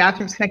 and my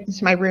bathroom's connected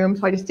to my room,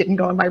 so I just didn't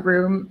go in my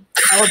room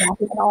at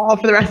all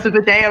for the rest of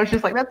the day. I was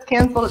just like, that's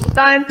canceled. It's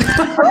done. I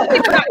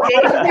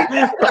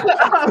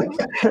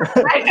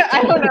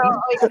don't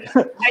know.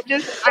 Like,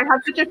 I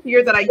have such a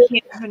fear that I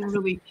can't even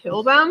really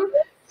kill them.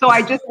 So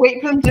I just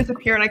wait for them to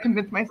disappear, and I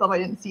convince myself I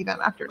didn't see them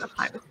after enough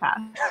time has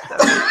passed. So.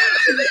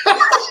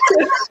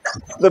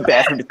 The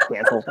bathroom is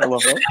canceled. I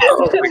love it.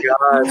 Oh my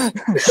god.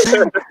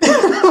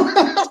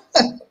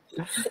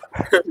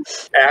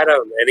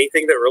 Adam,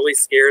 anything that really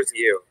scares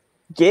you?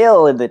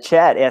 Gail in the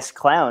chat asks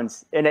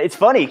clowns, and it's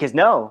funny because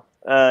no,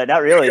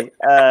 not really,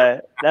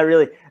 not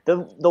really.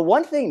 The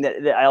one thing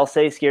that I'll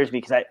say scares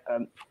me, because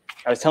I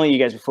was telling you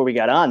guys before we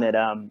got on that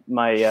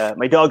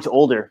my dog's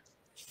older,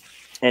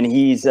 and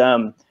he's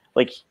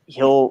like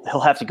he'll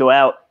have to go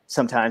out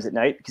sometimes at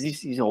night because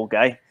he's an old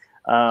guy.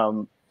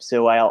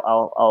 So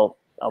I'll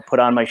put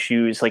on my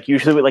shoes, like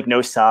usually with like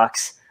no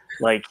socks,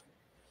 like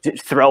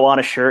throw on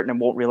a shirt and I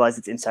won't realize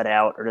it's inside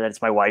out or that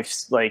it's my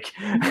wife's like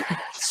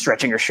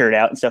stretching her shirt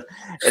out and stuff.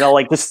 And I'll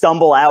like just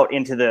stumble out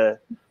into the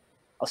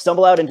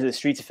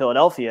streets of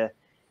Philadelphia,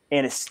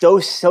 and it's so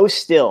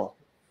still.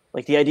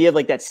 Like the idea of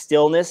like that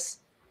stillness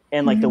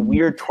and like the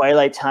weird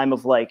twilight time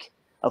of like,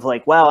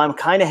 wow, I'm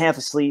kind of half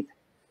asleep,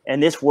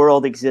 and this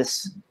world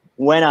exists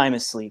when I'm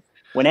asleep,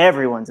 when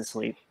everyone's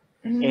asleep,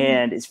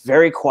 and it's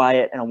very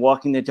quiet, and I'm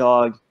walking the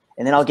dog,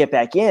 and then I'll get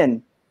back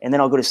in, and then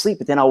I'll go to sleep,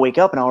 but then I'll wake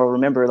up and I'll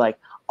remember like,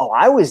 oh,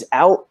 I was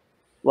out,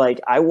 like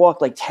I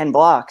walked like 10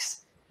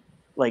 blocks,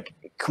 like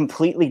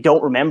completely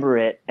don't remember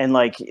it, and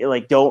like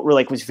don't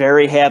like was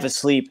very half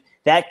asleep.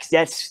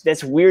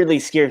 That's weirdly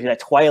scares me. That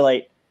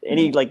twilight,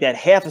 any like that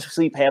half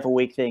asleep, half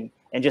awake thing,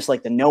 and just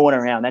like the no one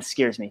around, that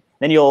scares me.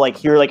 Then you'll like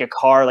hear like a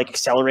car like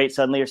accelerate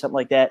suddenly or something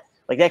like that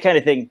kind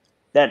of thing.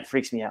 That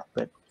freaks me out.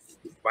 But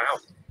wow,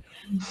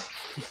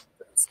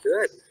 that's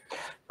good.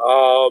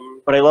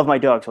 But I love my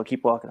dog, so I'll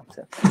keep walking them.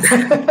 So.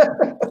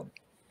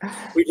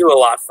 We do a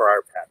lot for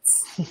our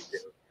pets.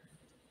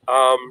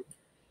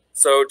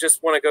 So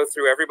just want to go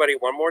through everybody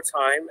one more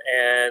time,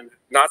 and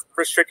not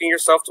restricting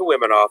yourself to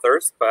women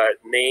authors, but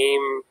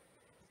name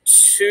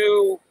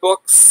 2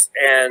 books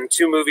and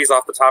 2 movies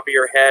off the top of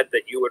your head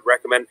that you would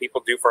recommend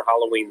people do for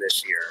Halloween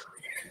this year.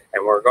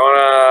 And we're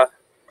gonna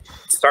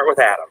start with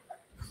Adam.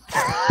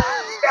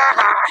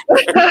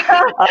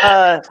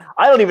 I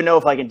don't even know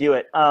if I can do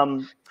it.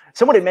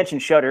 Someone had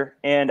mentioned Shudder,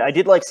 and I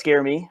did like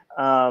Scare Me.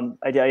 I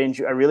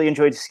really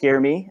enjoyed Scare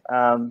Me.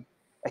 I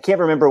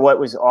can't remember what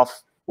was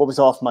off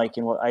mic,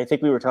 and I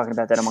think we were talking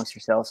about that amongst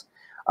yourselves.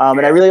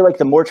 And I really like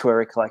the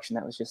Mortuary Collection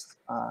that was just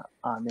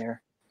on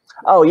there.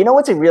 Oh, you know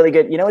what's a really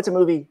good? You know, it's a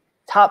movie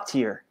top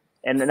tier,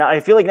 and I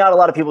feel like not a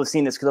lot of people have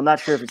seen this because I'm not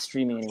sure if it's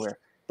streaming anywhere.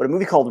 But a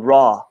movie called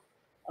Raw.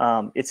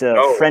 It's a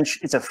French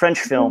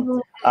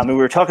film. And we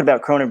were talking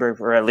about Cronenberg,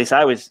 or at least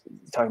I was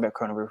talking about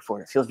Cronenberg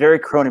before. It feels very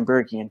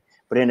Cronenbergian,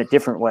 but in a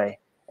different way.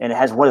 And it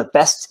has one of the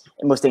best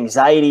and most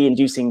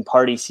anxiety-inducing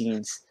party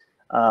scenes.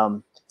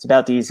 It's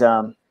about these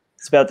 2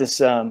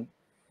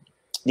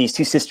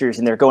 sisters,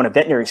 and they're going to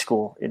veterinary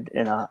school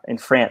in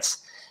France,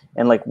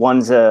 and like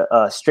one's a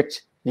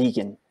strict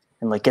vegan,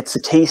 and like gets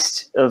a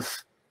taste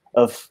of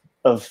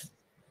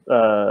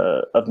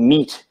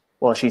meat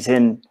while she's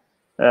in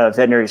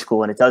veterinary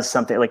school, and it does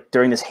something like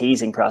during this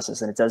hazing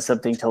process, and it does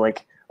something to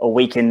like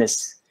awaken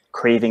this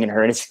craving in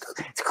her, and it's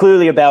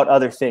clearly about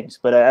other things,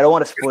 but I don't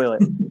want to spoil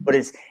it. But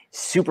it's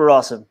super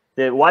awesome.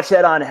 Watch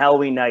that on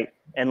Halloween night,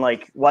 and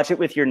like watch it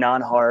with your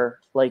non-horror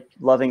like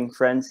loving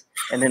friends,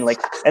 and then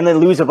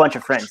lose a bunch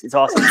of friends. It's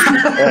awesome.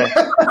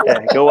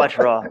 Yeah, go watch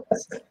Raw.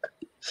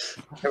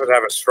 I would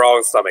have a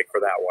strong stomach for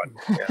that one.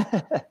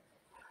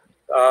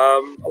 Yeah.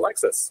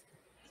 Alexis.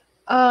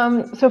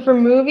 So for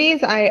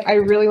movies, I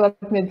really love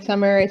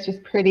Midsummer. It's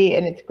just pretty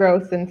and it's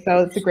gross, and so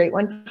it's a great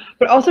one.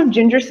 But also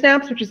Ginger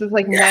Snaps, which is this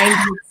like 90s.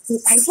 I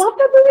love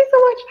that movie so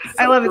much.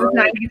 I love it. This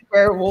 90s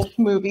werewolf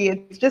movie.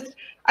 It's just,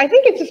 I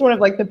think it's just one of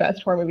like the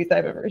best horror movies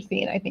I've ever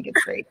seen. I think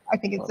it's great. I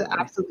think it's an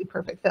absolutely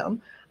perfect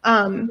film.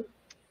 And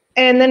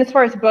then as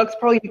far as books,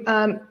 probably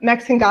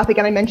Mexican Gothic,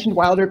 and I mentioned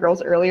Wilder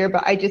Girls earlier,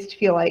 but I just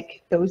feel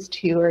like those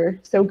 2 are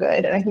so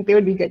good, and I think they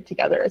would be good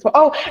together as well.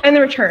 Oh, and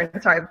The Return.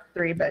 Sorry,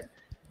 3, but.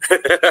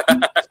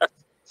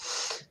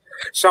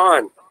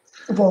 Sean.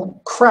 Well,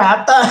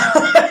 crap.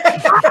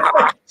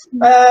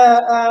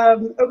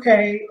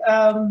 Okay.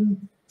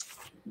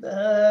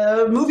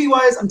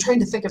 Movie-wise, I'm trying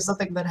to think of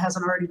something that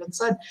hasn't already been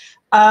said.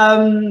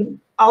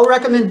 I'll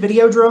recommend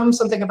Videodrome.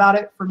 Something about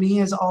it for me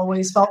has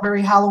always felt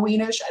very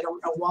Halloweenish. I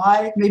don't know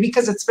why. Maybe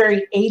because it's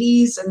very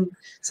 80s, and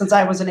since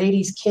I was an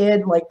 80s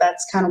kid, like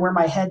that's kind of where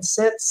my head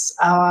sits.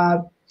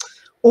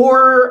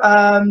 Or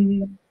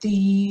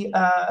the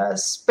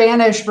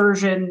Spanish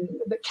version,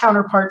 the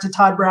counterpart to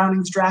Todd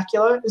Browning's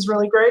Dracula, is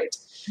really great.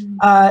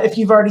 If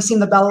you've already seen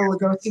the Bela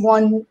Lugosi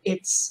one,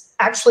 it's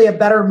actually a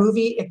better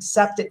movie,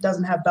 except it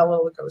doesn't have Bela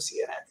Lugosi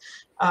in it.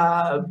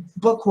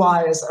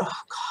 Book-wise, oh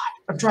God,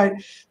 I'm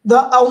trying.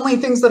 The only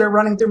things that are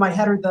running through my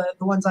head are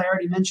the ones I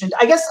already mentioned.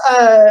 I guess,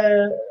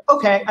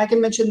 okay, I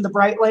can mention The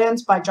Bright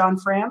Lands by John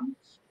Fram,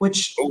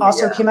 which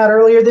also came out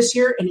earlier this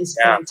year and is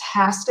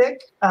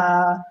fantastic.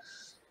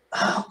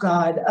 Oh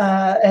God,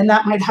 and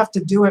that might have to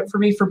do it for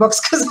me for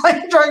books because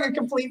I'm drawing a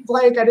complete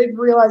blank. I didn't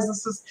realize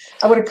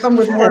I would have come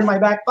with more in my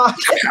back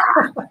pocket.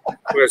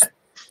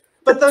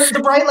 But the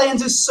Bright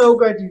Lands is so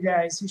good, you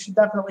guys. You should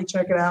definitely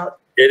check it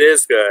out. It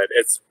is good.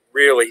 It's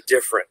really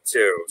different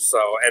too. So,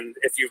 and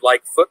if you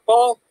like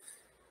football,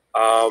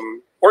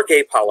 or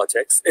gay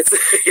politics,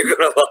 you're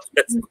gonna love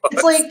this book.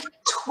 It's like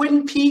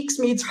Twin Peaks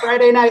meets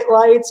Friday Night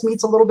Lights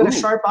meets a little bit of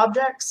Sharp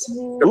Objects.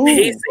 The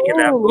pacing in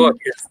that book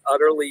is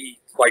utterly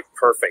like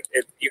perfect.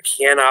 You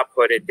cannot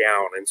put it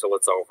down until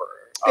it's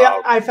over.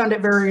 Yeah, I found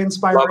it very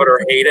inspiring. Love it or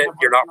hate it,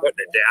 you're not putting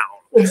it down.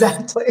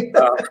 Exactly.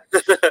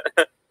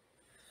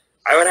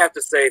 I would have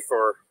to say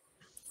for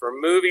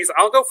movies,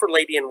 I'll go for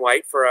Lady in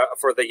White for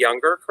the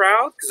younger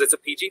crowd because it's a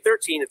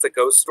PG-13. It's a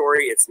ghost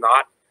story. It's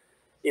not,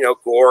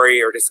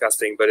 gory or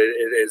disgusting, but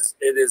it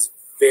is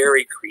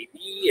very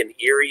creepy and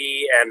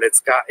eerie, and it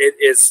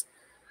is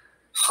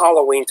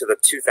Halloween to the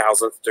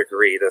 2000th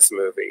degree. This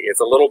movie. It's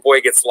a little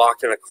boy gets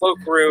locked in a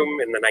cloakroom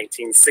in the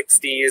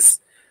 1960s,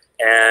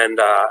 and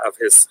of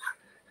his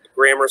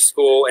grammar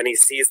school, and he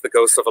sees the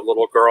ghost of a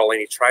little girl, and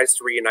he tries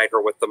to reunite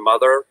her with the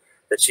mother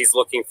that she's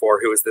looking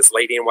for, who is this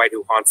lady in white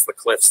who haunts the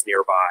cliffs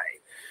nearby.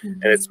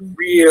 And it's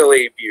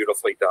really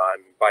beautifully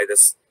done by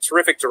this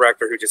terrific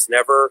director who just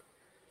never,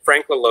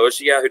 Frank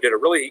LaLoggia, who did a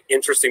really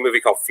interesting movie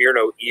called Fear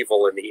No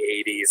Evil in the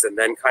 80s, and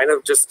then kind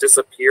of just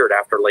disappeared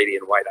after Lady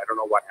in White. I don't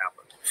know what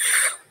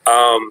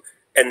happened.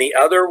 And the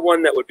other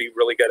one that would be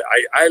really good,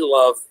 I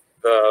love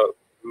the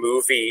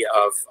movie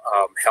of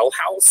Hell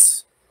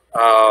House,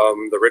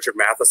 the Richard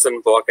Matheson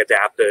book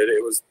adapted.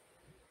 It was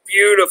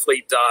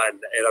beautifully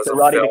done. The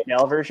Roddy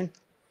McNeil version?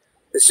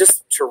 It's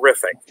just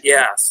terrific,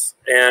 yes.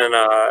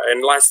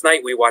 And last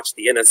night we watched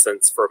The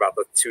Innocents for about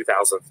the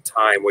 2000th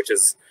time, which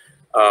is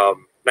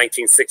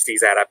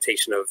 1960s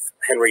adaptation of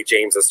Henry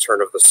James's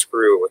Turn of the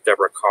Screw with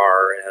Deborah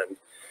Kerr, and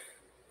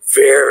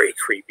very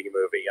creepy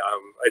movie.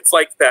 It's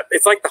like that.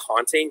 It's like The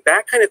Haunting.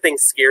 That kind of thing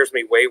scares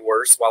me way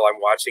worse while I'm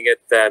watching it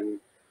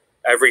than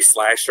every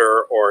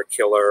slasher or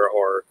killer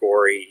or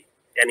gory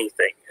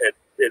anything.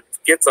 It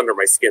gets under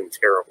my skin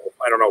terrible.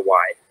 I don't know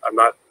why. I'm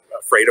not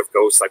afraid of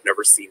ghosts. I've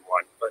never seen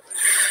one, but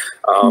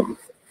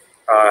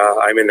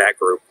I'm in that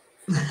group.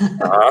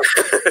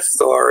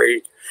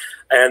 Sorry.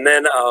 And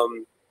then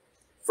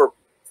for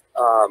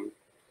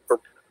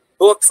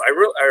books,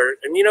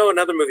 and you know,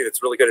 another movie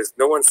that's really good is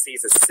No One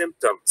Sees His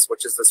Symptoms,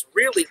 which is this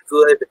really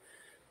good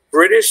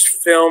British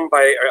film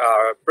by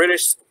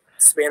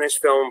Spanish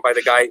film by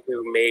the guy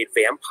who made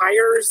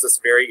Vampires, this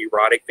very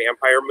erotic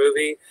vampire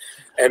movie.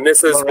 And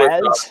this is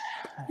with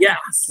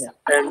yes, yeah.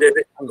 And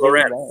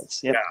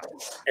Lorenz, yep. Yeah,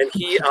 and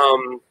he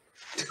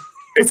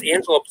it's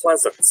Angela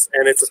Pleasance,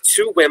 and it's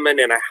two women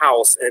in a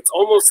house, and it's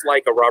almost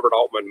like a Robert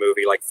Altman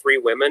movie, like Three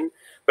Women,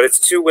 but it's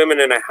two women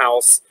in a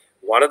house.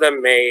 One of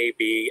them may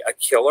be a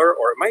killer,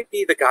 or it might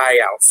be the guy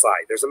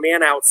outside. There's a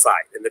man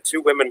outside, and the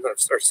two women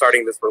are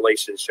starting this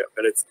relationship,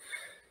 and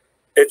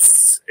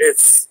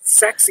it's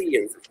sexy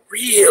and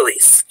really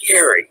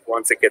scary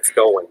once it gets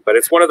going. But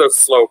it's one of those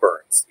slow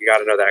burns. You got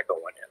to know that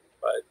going in.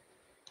 But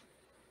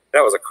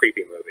that was a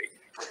creepy movie.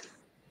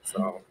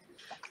 So,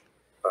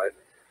 but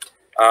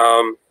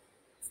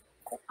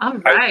all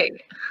right.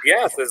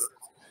 Yes.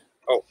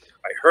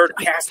 I heard.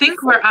 I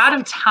think we're out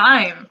of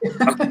time.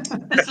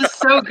 This is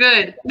so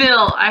good.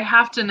 Bill, I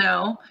have to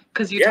know,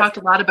 because you talked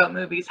a lot about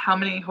movies. How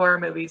many horror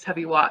movies have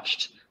you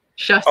watched?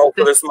 Just for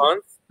this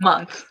month?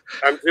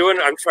 I'm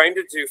trying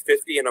to do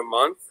 50 in a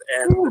month.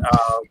 And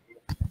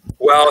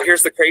well,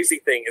 here's the crazy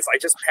thing is I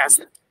just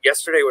passed,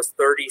 yesterday was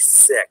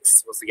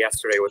 36, was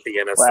yesterday with The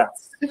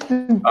Innocents.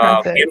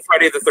 Wow. And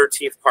Friday the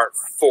 13th part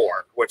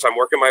 4, which I'm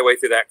working my way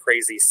through that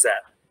crazy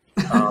set.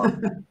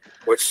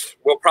 Which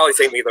will probably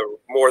take me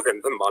more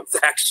than the month,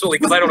 actually,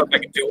 because I don't know if I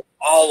can do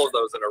all of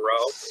those in a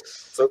row.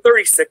 So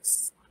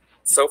 36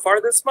 so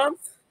far this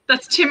month.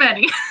 That's too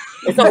many.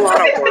 It's a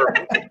lot of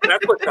work.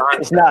 That's what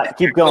Don. It's not.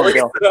 Keep going,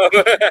 Bill.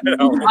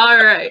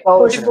 All right.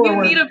 Oh,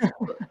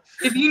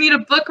 if you need a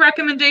book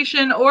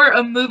recommendation or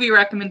a movie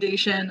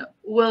recommendation,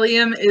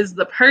 William is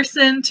the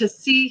person to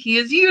see. He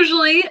is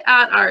usually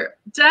at our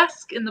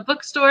desk in the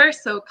bookstore,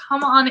 so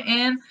come on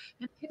in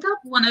and pick up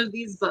one of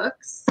these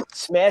books.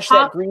 Smash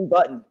that green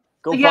button.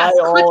 Go yes,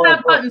 buy click all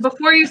that button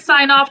before you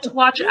sign off to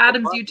watch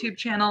Adam's YouTube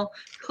channel.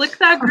 Click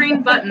that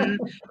green button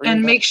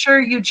and make sure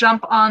you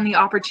jump on the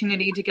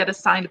opportunity to get a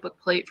signed book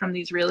plate from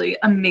these really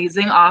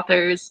amazing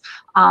authors.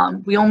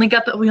 We only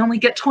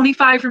get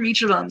 25 from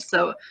each of them,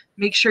 so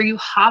make sure you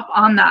hop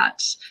on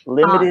that.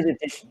 Limited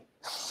edition.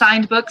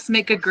 Signed books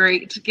make a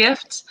great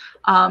gift.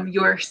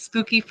 Your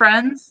spooky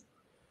friends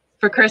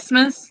for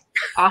Christmas.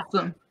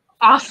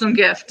 Awesome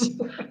gift.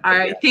 All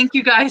right. Thank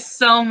you guys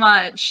so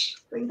much.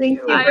 Thank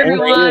you. Bye,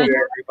 everyone. Thank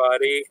you,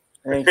 everybody.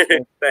 Thank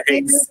you.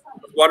 Thanks.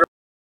 Wonderful.